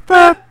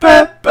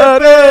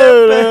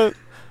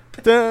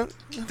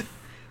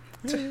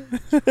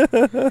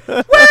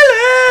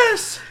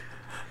 Willis!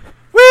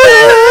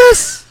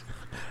 Willis!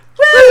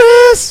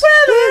 Willis!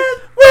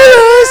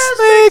 Willis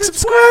makes him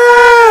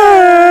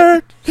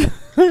squirt!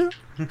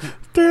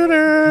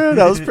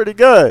 That was pretty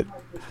good.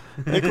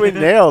 I think we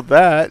nailed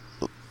that.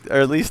 Or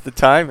at least the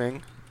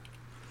timing.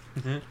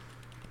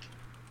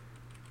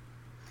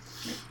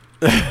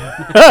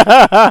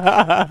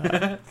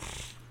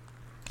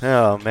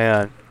 Oh,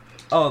 man.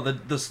 Oh,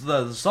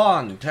 the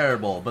song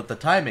terrible, but the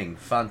timing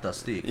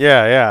fantastic.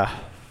 Yeah, yeah.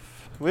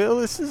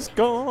 Willis is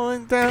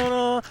going down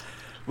on.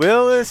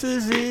 Willis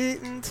is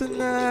eating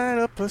tonight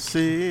a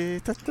pussy.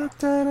 Da, da,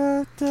 da,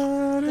 da,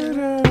 da,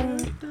 da,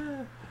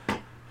 da.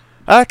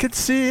 I could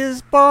see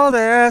his bald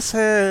ass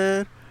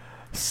head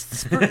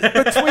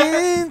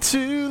between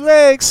two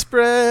legs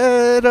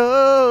spread.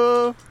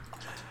 Oh,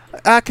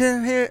 I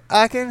can hear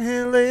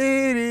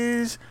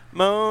ladies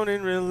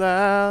moaning real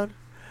loud.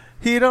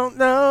 He don't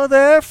know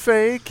they're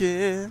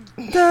faking.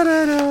 Da,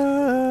 da,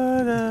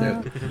 da,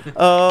 da.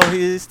 Oh,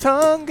 his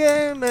tongue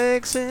game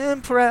makes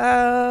him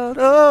proud.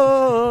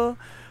 Oh,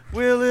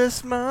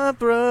 Willis, my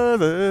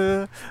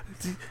brother,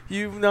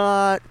 you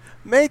not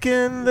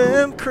making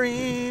them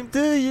cream.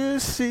 Do you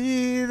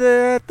see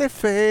that they're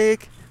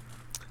fake?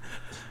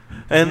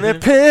 And they're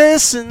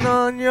pissing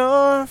on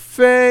your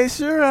face.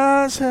 Your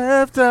eyes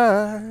have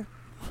died.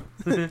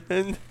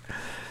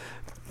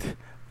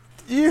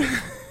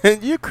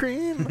 And you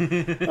cream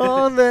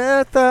on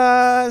their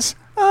thighs.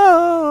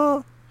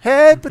 Oh,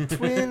 head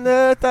between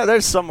their thighs.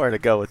 There's somewhere to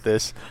go with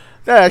this.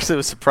 That actually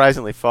was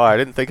surprisingly far. I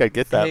didn't think I'd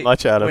get that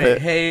much out of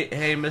it.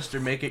 Hey,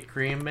 Mr. Make It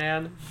Cream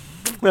Man.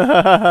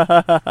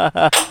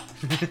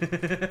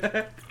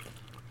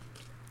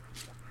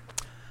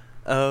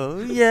 Oh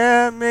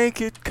yeah, make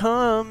it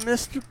come,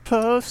 Mr.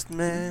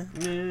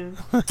 Postman.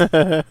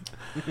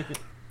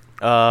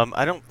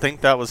 I don't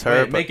think that was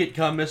her. Wait, make it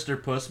come,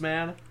 Mr.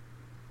 Pussman.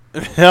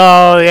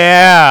 Oh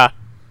yeah,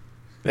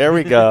 there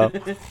we go.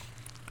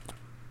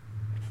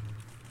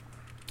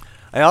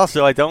 I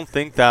don't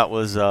think that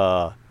was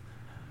her,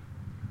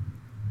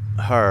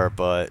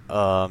 but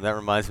that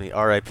reminds me,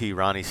 R.I.P.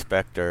 Ronnie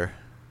Spector.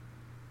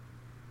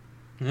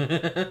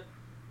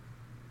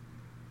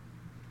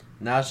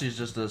 Now she's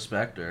just a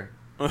specter.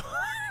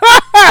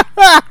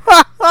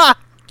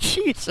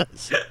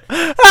 Jesus.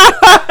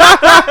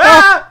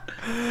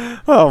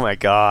 Oh my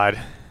God.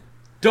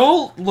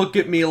 Don't look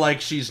at me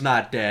like she's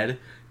not dead.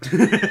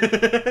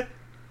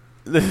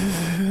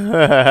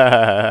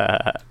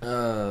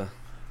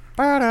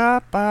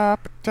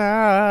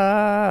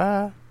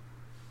 Ba-da-ba-ba-da.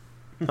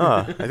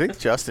 I think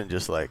Justin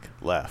just like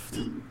left.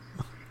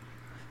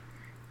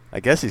 I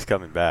guess he's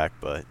coming back,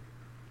 but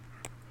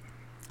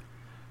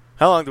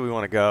how long do we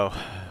want to go?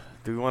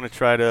 Do we want to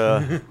try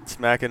to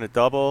smack in a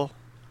double?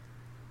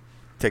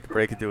 Take a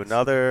break and do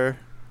another?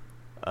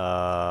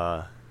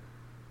 What's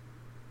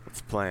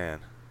the plan?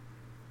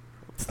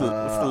 What's the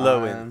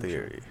low end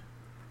theory?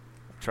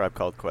 Tribe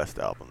Called Quest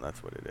album,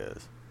 that's what it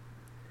is.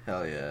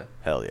 Hell yeah.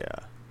 Hell yeah.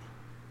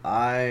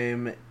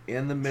 I'm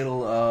in the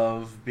middle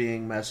of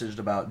being messaged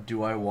about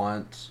do I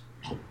want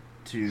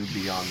to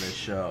be on this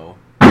show.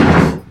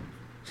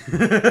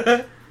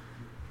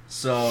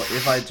 So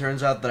if it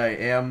turns out that I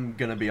am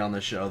going to be on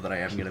the show, that I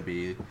am going to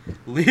be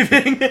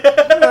leaving.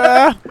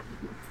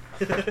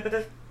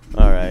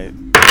 Alright.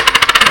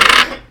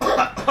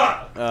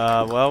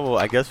 Well,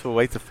 I guess we'll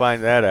wait to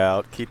find that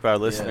out. Keep our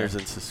listeners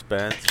in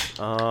suspense.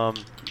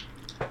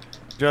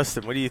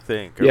 Justin, what do you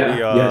think?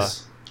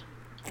 Yes.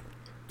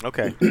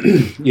 Okay.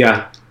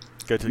 Yeah.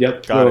 Good.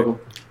 Yep. Got it. All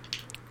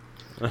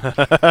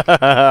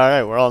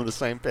right, we're all on the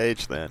same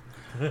page then.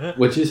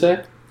 What'd you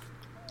say?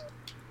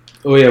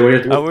 Oh yeah, we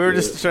were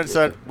just trying to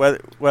decide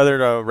whether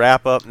to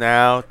wrap up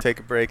now, take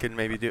a break, and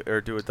maybe do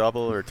a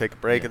double, or take a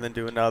break and then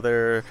do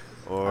another,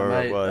 or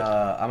what?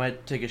 I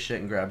might take a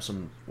shit and grab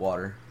some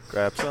water.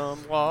 Grab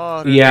some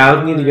water. Yeah,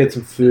 I'll need to get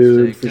some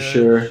food for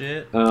sure.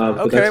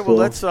 Okay, well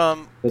that's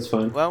fine.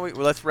 Well,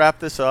 let's wrap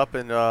this up,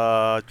 and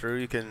Drew,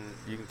 you can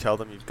tell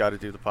them you've got to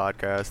do the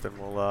podcast, and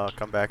we'll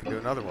come back and do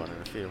another one in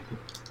a few.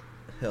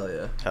 Hell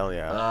yeah. Hell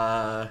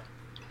yeah.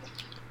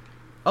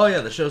 Oh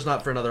yeah, the show's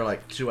not for another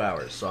like 2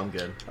 hours, so I'm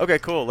good. Okay,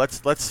 cool. Let's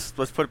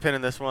put a pin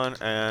in this one,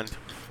 and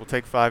we'll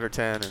take 5 or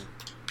 10 and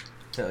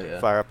hell yeah.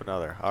 Fire up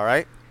another. All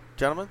right,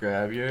 gentlemen.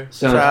 Grab your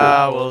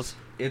towels.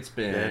 It's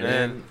been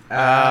an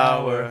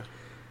hour.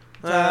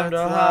 Time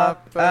to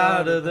hop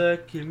out of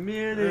the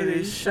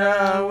community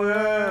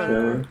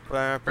shower.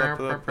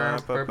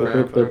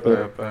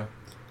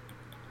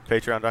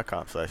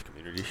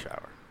 Patreon.com/community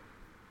shower.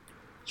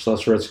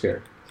 /Red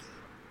Scare.